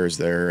the chairs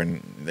there,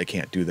 and they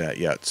can't do that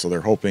yet. So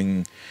they're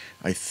hoping,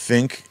 I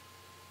think,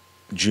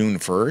 June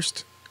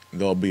 1st,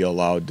 they'll be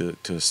allowed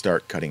to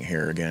start cutting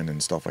hair again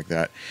and stuff like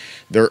that.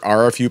 There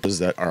are a few places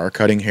that are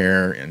cutting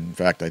hair. In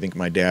fact, I think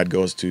my dad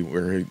goes to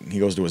where he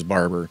goes to his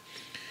barber.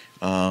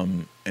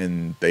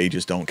 and they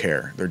just don't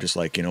care. They're just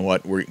like, you know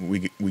what,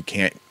 we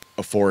can't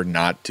afford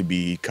not to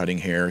be cutting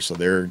hair, so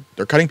they're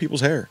cutting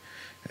people's hair,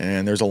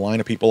 and there's a line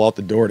of people out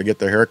the door to get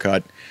their hair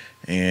cut,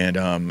 and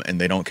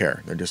they don't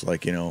care. They're just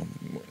like, you know,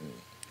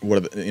 what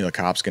are the, you know, the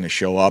cops going to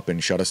show up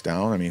and shut us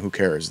down? I mean, who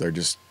cares? They're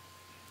just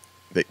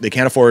they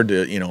can't afford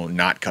to, you know,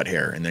 not cut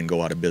hair and then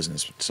go out of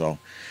business. So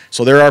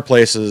there are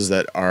places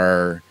that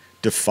are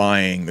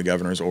defying the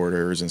governor's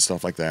orders and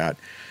stuff like that,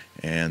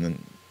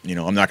 and you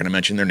know, I'm not going to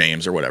mention their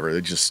names or whatever.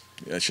 It's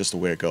just the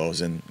way it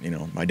goes. And you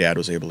know, my dad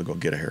was able to go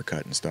get a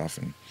haircut and stuff.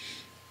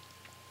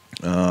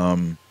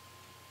 And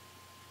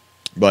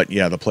but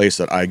yeah, the place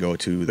that I go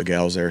to, the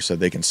gals there said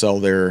they can sell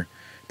their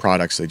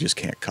products, they just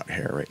can't cut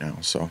hair right now.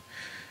 So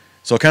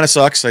it kind of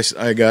sucks.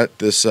 I got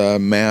this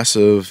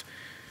massive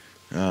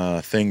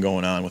thing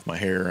going on with my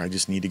hair. I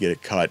just need to get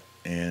it cut,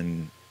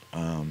 and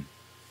for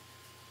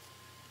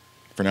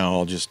now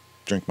I'll just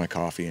drink my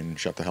coffee and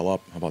shut the hell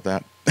up. How about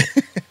that?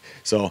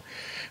 So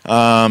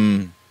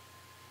let's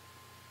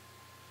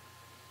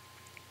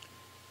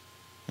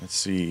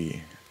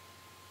see.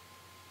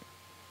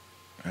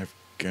 I've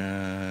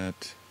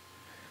got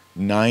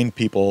 9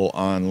 people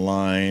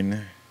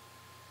online.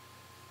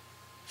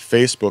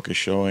 Facebook is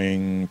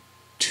showing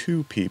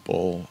 2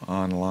 people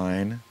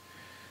online.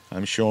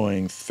 I'm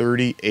showing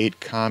 38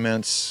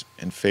 comments,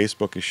 and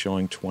Facebook is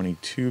showing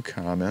 22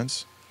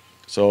 comments.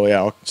 So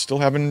yeah, still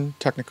having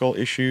technical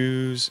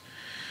issues.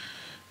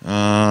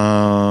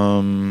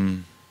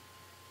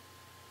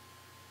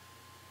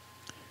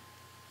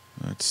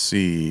 Let's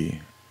see.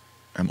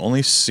 I'm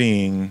only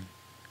seeing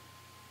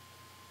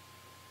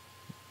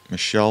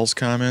Michelle's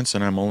comments,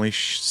 and I'm only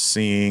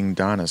seeing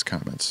Donna's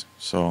comments.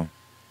 So,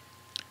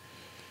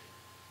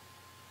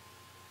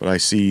 but I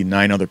see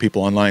 9 other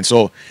people online.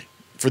 So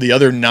for the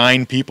other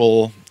 9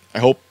 people, I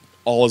hope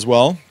all is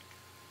well.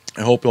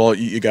 I hope all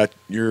you got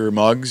your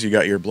mugs, you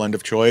got your blend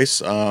of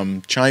choice.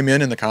 Chime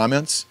in the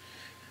comments.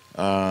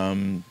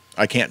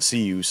 I can't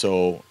see you,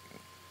 so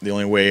the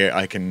only way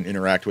I can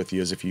interact with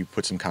you is if you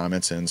put some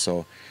comments in.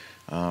 So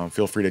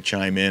feel free to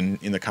chime in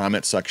the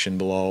comment section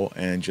below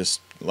and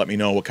just let me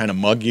know what kind of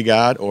mug you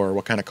got, or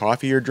what kind of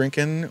coffee you're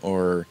drinking,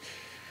 or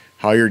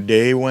how your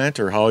day went,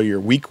 or how your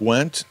week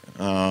went.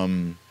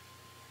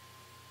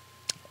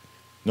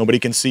 Nobody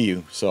can see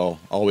you, so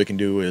all we can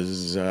do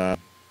is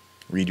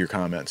read your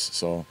comments.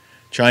 So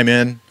chime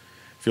in.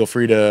 Feel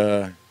free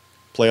to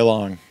play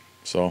along.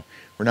 So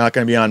we're not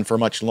going to be on for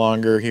much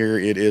longer here.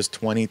 It is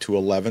 20 to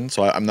 11,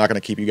 so I'm not going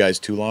to keep you guys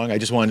too long. I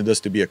just wanted this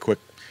to be a quick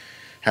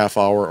half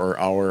hour or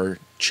hour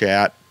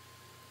chat,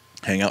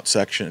 hangout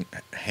session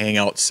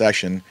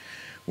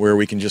where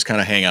we can just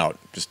kind of hang out,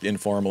 just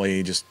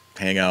informally, just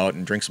hang out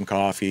and drink some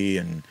coffee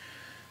and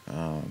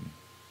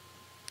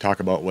talk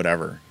about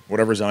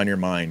whatever's on your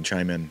mind.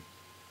 Chime in.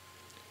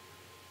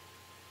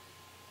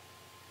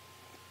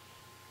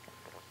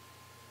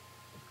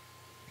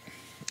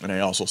 And I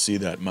also see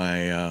that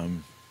my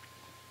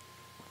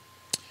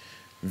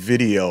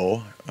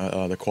video,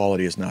 the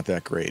quality is not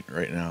that great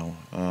right now.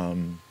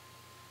 I'm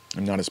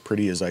not as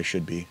pretty as I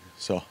should be.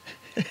 So,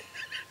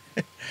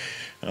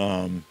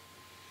 I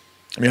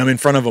mean, I'm in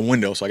front of a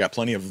window, so I got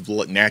plenty of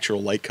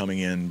natural light coming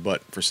in,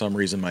 but for some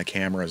reason my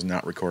camera is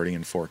not recording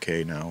in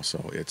 4K now,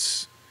 so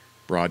it's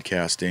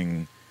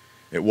broadcasting.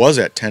 It was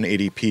at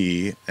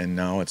 1080p, and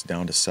now it's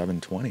down to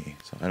 720.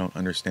 So I don't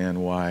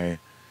understand why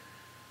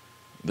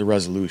the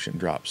resolution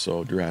drops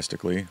so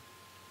drastically.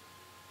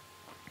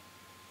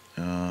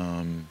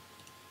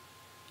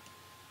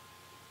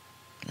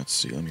 Let's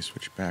see, let me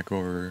switch back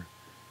over,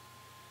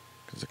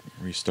 because I can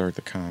restart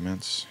the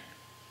comments.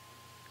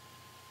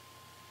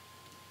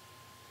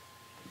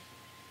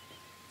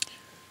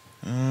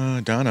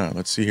 Donna,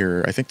 let's see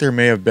here. I think there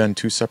may have been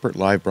 2 separate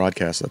live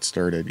broadcasts that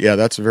started. Yeah,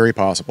 that's very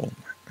possible.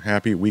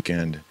 Happy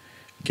weekend.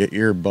 Get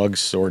your bugs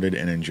sorted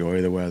and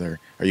enjoy the weather.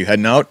 Are you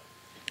heading out?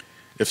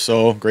 If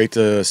so, great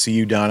to see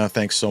you, Donna.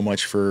 Thanks so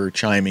much for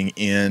chiming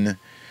in.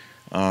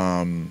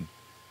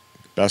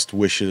 Best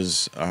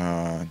wishes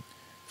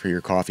for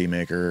your coffee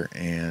maker,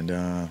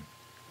 and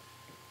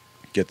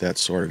get that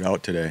sorted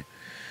out today.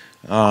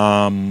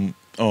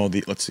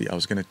 Let's see. I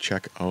was going to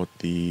check out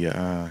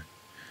the...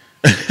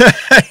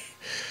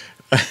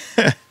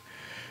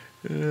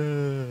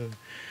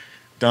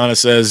 Donna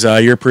says,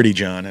 you're pretty,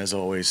 John, as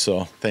always,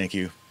 so thank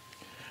you.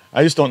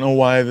 I just don't know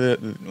why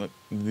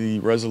the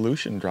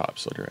resolution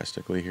drops so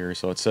drastically here.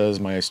 So it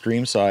says my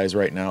stream size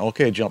right now,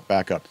 okay, jump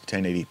back up to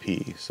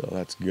 1080p, so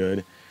that's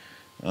good.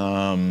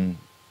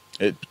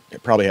 It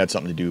probably had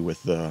something to do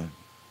with the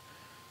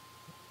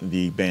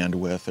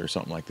bandwidth or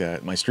something like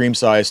that. My stream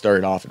size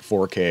started off at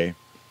 4K,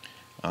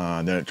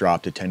 then it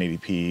dropped to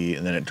 1080p,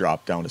 and then it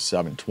dropped down to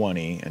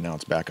 720, and now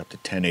it's back up to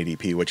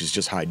 1080p, which is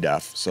just high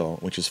def, so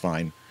which is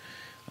fine.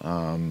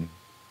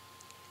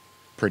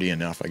 Pretty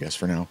enough, I guess,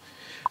 for now.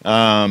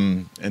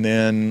 And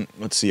then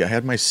let's see. I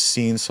had my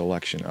scene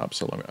selection up,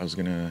 so I was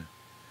gonna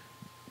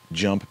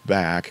jump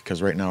back,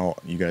 because right now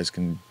you guys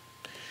can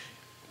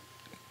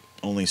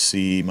only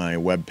see my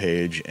web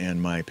page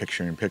and my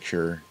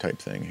picture-in-picture type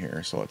thing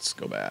here. So let's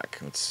go back.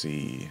 Let's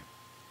see.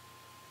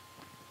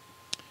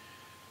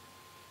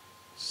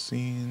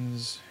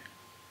 Scenes.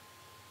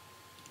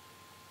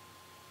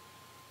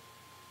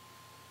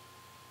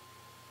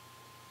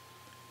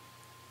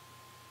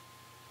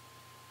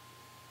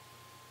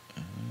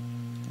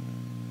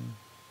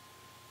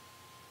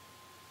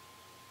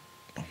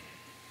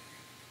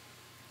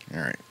 All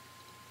right.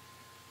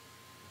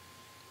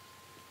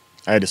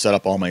 I had to set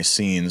up all my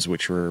scenes,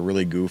 which were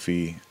really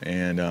goofy,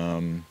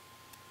 and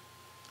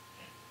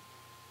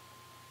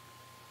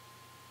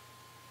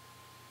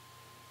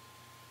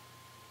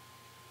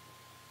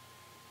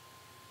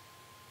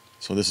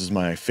so this is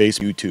my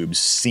YouTube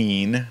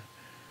scene.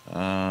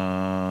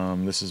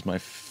 This is my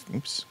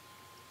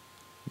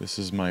This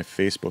is my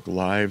Facebook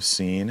Live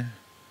scene.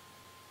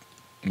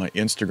 My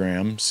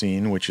Instagram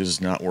scene, which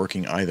is not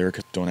working either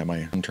because I don't have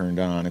my turned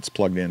on. It's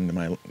plugged into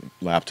my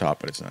laptop,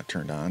 but it's not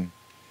turned on.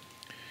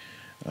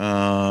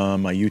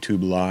 My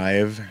YouTube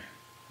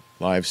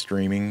live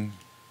streaming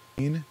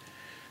scene.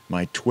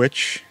 My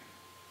Twitch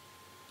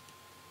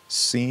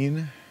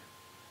scene.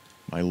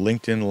 My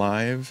LinkedIn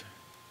Live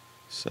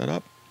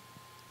setup.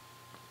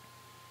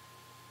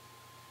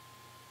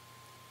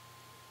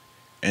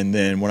 And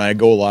then when I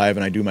go live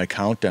and I do my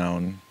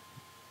countdown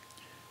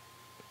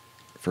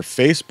for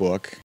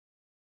Facebook,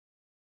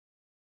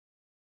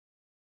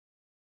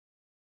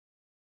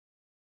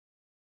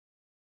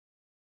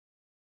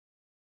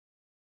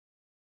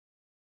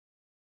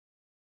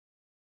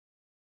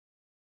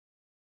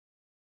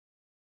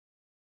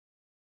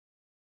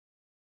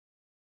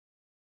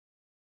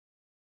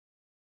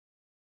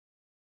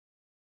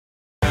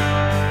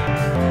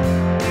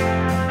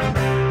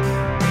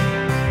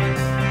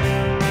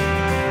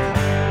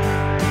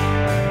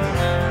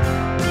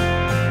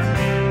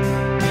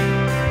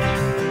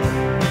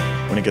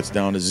 when it gets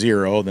down to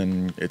 0,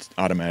 then it's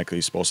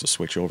automatically supposed to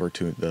switch over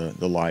to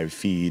the live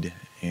feed,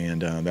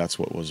 and that's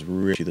what was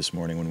really this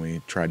morning when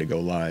we tried to go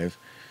live.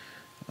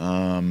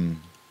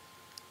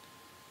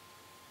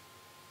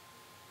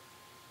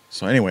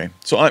 So anyway,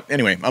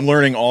 I'm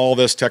learning all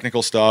this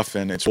technical stuff,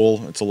 and it's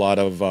a lot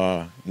of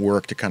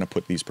work to kind of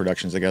put these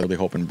productions together. Really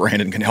hoping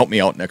Brandon can help me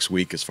out next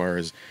week as far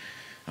as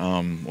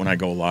when I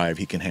go live,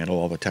 he can handle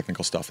all the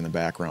technical stuff in the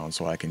background,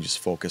 so I can just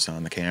focus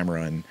on the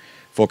camera and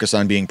focus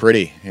on being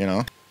pretty, you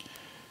know.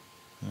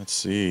 Let's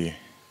see.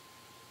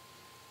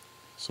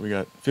 So we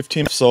got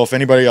 15. So if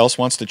anybody else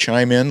wants to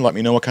chime in, let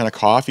me know what kind of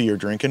coffee you're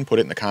drinking. Put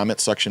it in the comment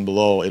section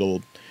below.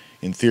 It'll,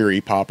 in theory,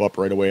 pop up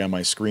right away on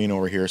my screen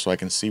over here so I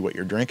can see what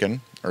you're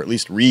drinking, or at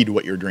least read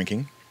what you're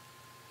drinking.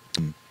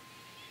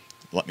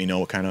 Let me know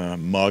what kind of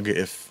mug,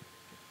 if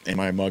in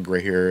my mug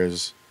right here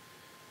is,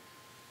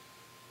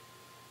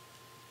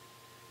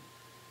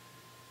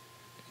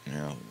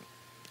 yeah.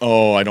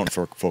 Oh, I don't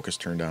have focus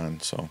turned on,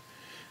 so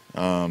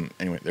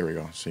anyway, there we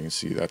go. So you can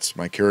see that's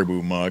my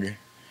Caribou mug.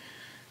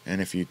 And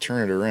if you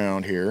turn it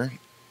around here,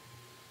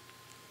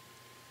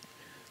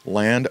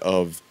 Land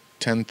of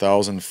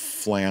 10,000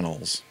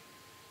 Flannels.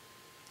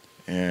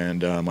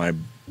 And my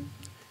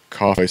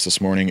coffee this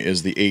morning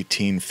is the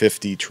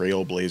 1850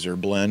 Trailblazer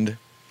blend.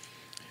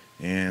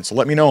 And so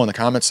let me know in the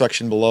comment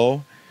section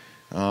below,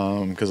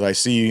 because I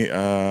see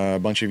a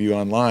bunch of you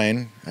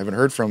online. I haven't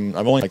heard from,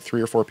 I've only like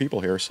 3 or 4 people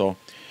here, so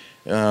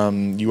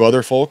you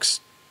other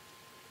folks,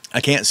 I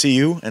can't see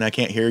you and I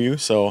can't hear you,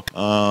 so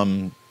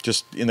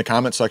just in the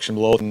comment section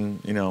below, and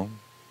you know,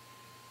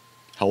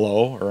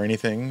 hello or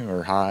anything,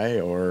 or hi,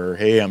 or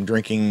hey, I'm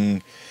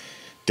drinking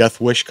Death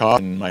Wish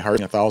coffee and my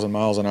heart's 1,000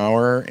 miles an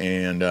hour,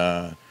 and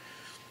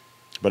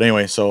but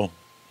anyway, so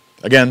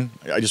again,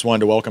 I just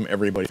wanted to welcome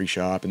everybody to Free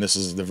Shop, and this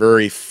is the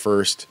very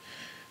first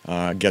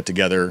get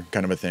together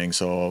kind of a thing,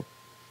 so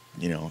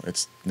you know,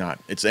 it's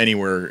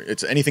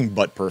anything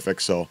but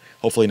perfect. So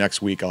hopefully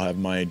next week I'll have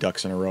my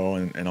ducks in a row,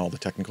 and all the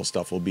technical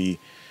stuff will be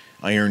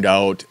ironed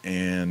out,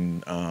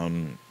 and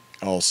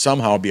I'll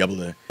somehow be able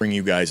to bring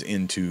you guys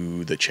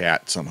into the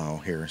chat somehow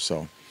here.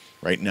 So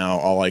right now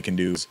all I can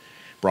do is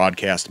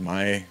broadcast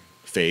my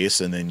face,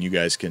 and then you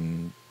guys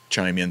can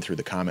chime in through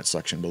the comment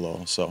section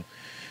below. So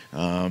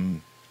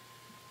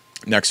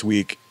next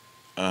week,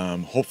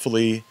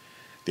 hopefully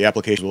the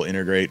application will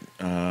integrate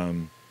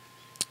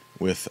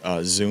with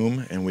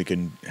Zoom, and we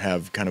can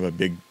have kind of a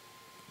big,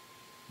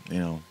 you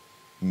know,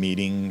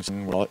 meeting.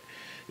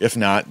 If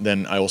not,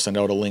 then I will send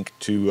out a link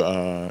to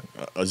a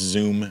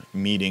Zoom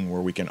meeting where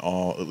we can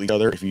all, at least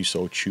other, if you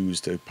so choose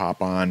to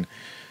pop on.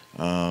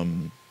 I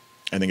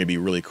think it'd be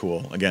really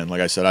cool. Again, like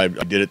I said, I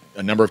did it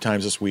a number of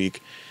times this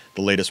week.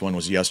 The latest one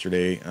was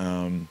yesterday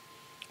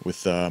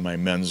with my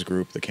men's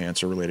group, the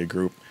cancer-related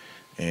group,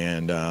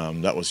 and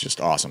that was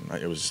just awesome.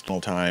 It was all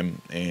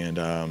time,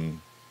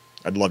 and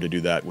I'd love to do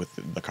that with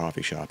the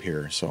coffee shop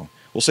here, so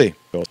we'll see.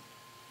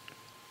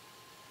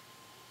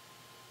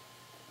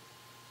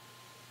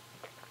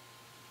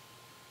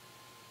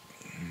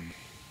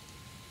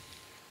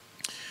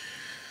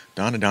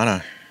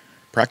 Donna,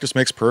 practice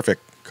makes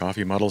perfect.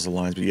 Coffee muddles the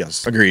lines, but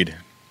yes, agreed.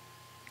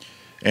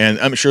 And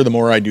I'm sure the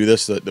more I do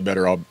this, the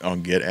better I'll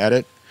get at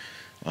it.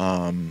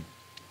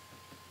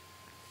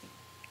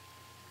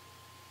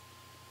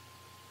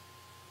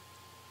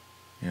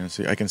 Yeah,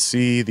 see, I can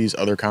see these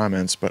other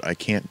comments, but I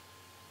can't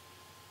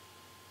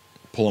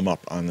pull them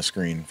up on the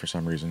screen for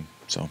some reason.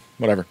 So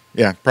whatever.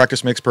 Yeah,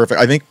 practice makes perfect.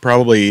 I think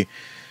probably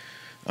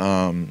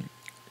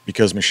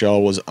because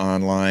Michelle was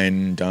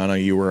online, Donna,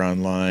 you were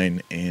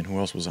online, and who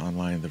else was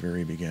online at the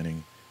very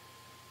beginning?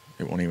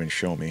 It won't even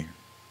show me.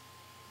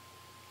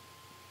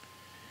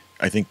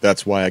 I think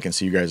that's why I can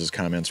see you guys'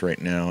 comments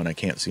right now, and I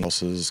can't see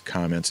else's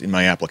comments in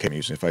my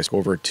application. If I go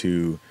over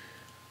to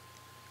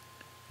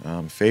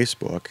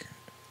Facebook,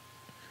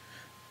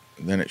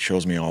 then it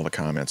shows me all the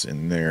comments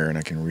in there, and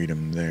I can read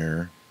them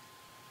there.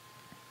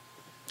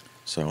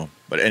 So,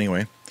 but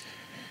anyway.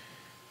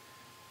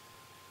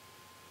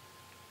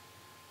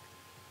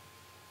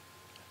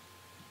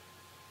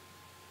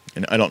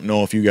 And I don't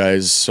know if you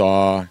guys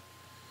saw,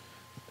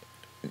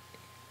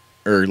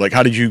 or like,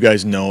 how did you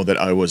guys know that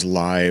I was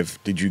live?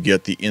 Did you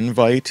get the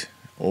invite,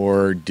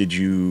 or did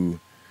you,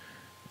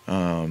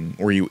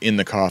 were you in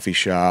the coffee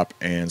shop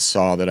and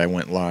saw that I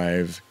went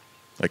live?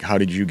 Like, how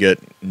did you get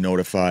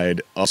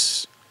notified? I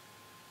think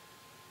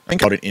I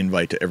got an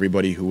invite to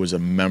everybody who was a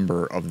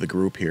member of the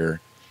group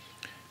here.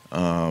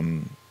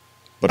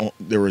 But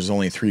there was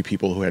only 3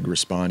 people who had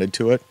responded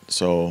to it,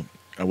 so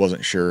I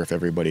wasn't sure if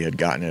everybody had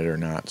gotten it or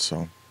not.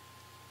 So,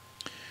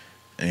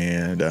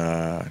 and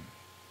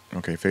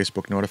okay,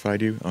 Facebook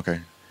notified you.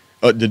 Okay,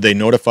 did they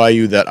notify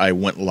you that I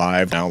went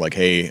live now? Like,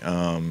 hey,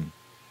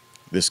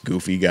 this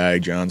goofy guy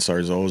John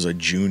Sarzosa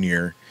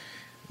Jr.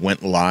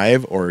 went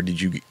live, or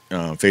did you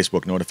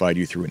Facebook notified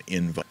you through an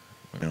invite?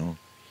 You know.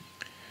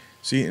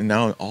 See, and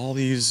now all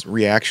these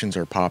reactions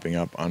are popping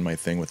up on my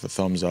thing with the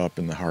thumbs up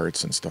and the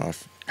hearts and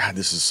stuff. God,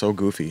 this is so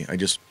goofy. I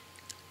just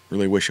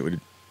really wish it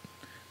would,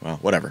 well,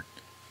 whatever.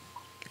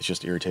 It's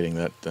just irritating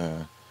that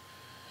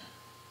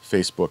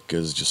Facebook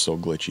is just so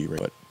glitchy,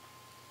 right?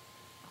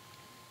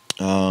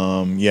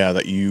 But, yeah,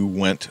 that you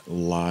went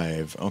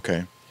live.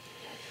 Okay.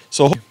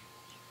 So,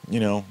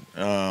 you know,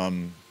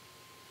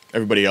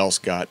 everybody else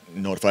got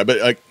notified.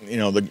 But, you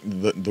know,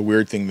 the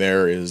weird thing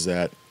there is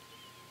that,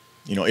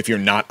 you know, if you're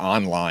not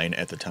online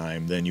at the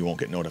time, then you won't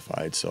get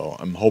notified. So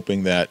I'm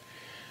hoping that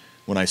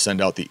when I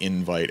send out the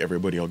invite,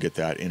 everybody will get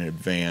that in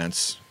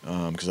advance,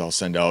 because I'll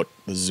send out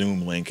the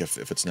Zoom link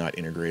if it's not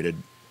integrated.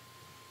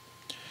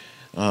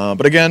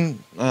 But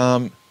again,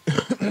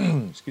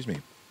 excuse me,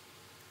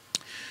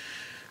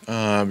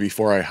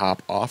 before I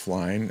hop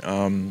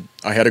offline,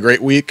 I had a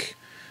great week.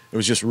 It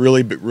was just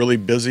really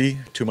busy,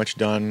 too much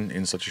done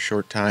in such a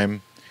short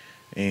time.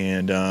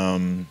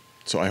 And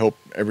so I hope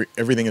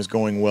everything is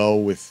going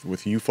well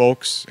with you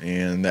folks,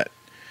 and that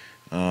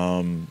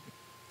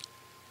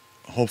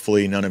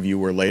hopefully none of you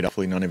were laid off.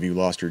 Hopefully none of you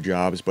lost your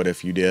jobs. But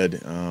if you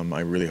did, I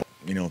really hope,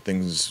 you know,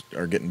 things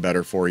are getting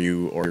better for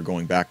you, or you're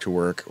going back to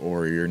work,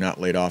 or you're not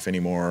laid off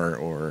anymore,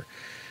 or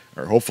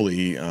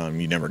hopefully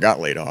you never got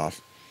laid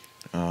off.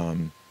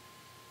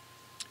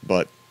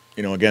 But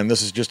you know, again,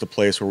 this is just a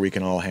place where we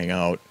can all hang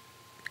out.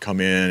 Come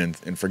in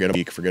and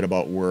forget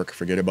about work,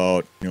 forget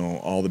about, you know,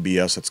 all the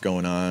BS that's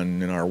going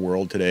on in our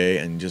world today,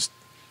 and just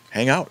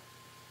hang out,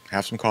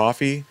 have some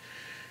coffee,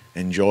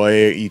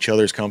 enjoy each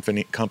other's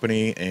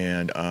company,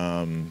 and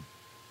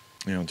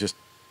you know, just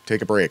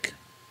take a break.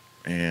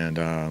 And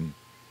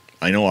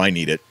I know I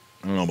need it.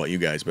 I don't know about you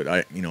guys, but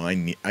I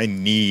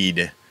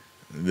need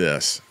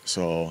this.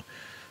 So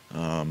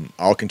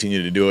I'll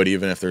continue to do it,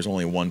 even if there's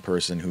only one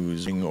person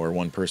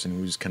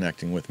who's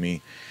connecting with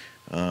me.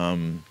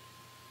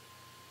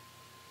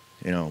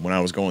 You know, when I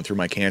was going through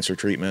my cancer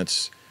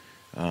treatments,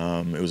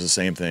 it was the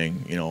same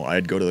thing. You know,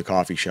 I'd go to the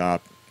coffee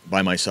shop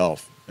by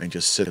myself and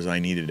just sit, as I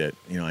needed it.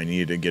 You know, I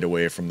needed to get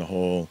away from the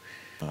whole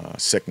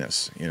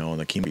sickness, you know,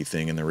 and the chemo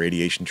thing and the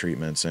radiation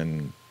treatments.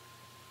 And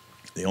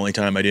the only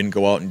time I didn't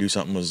go out and do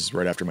something was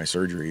right after my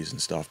surgeries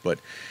and stuff. But,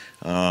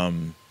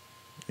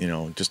 you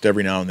know, just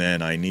every now and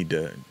then I need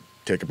to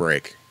take a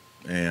break.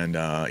 And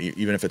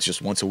even if it's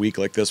just once a week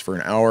like this for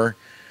an hour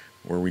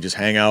where we just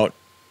hang out,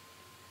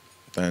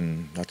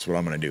 then that's what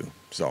I'm going to do.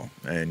 So,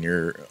 and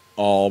you're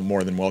all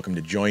more than welcome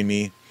to join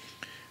me.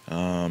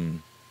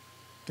 You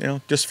know,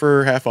 just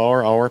for half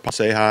hour,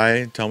 say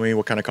hi, tell me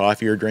what kind of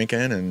coffee you're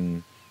drinking,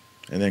 and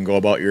then go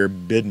about your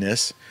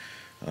business.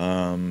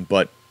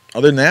 But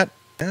other than that,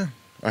 yeah,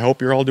 I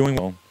hope you're all doing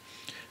well.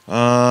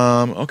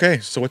 Okay,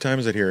 so what time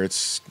is it here?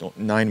 It's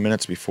 9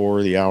 minutes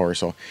before the hour,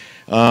 so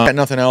got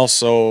nothing else.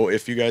 So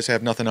if you guys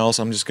have nothing else,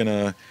 I'm just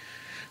gonna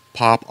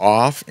pop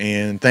off,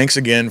 and thanks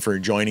again for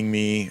joining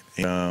me.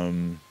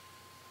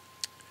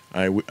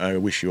 I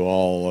wish you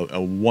all a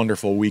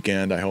wonderful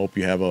weekend. I hope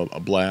you have a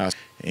blast,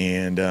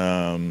 and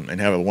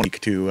have a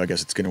week too. I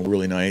guess it's going to be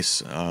really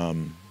nice. I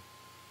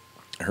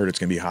heard it's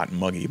going to be hot and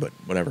muggy, but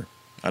whatever.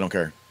 I don't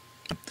care.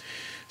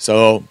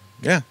 So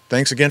yeah,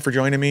 thanks again for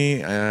joining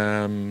me,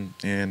 and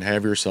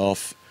have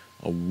yourself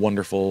a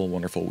wonderful,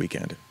 wonderful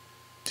weekend.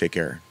 Take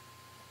care.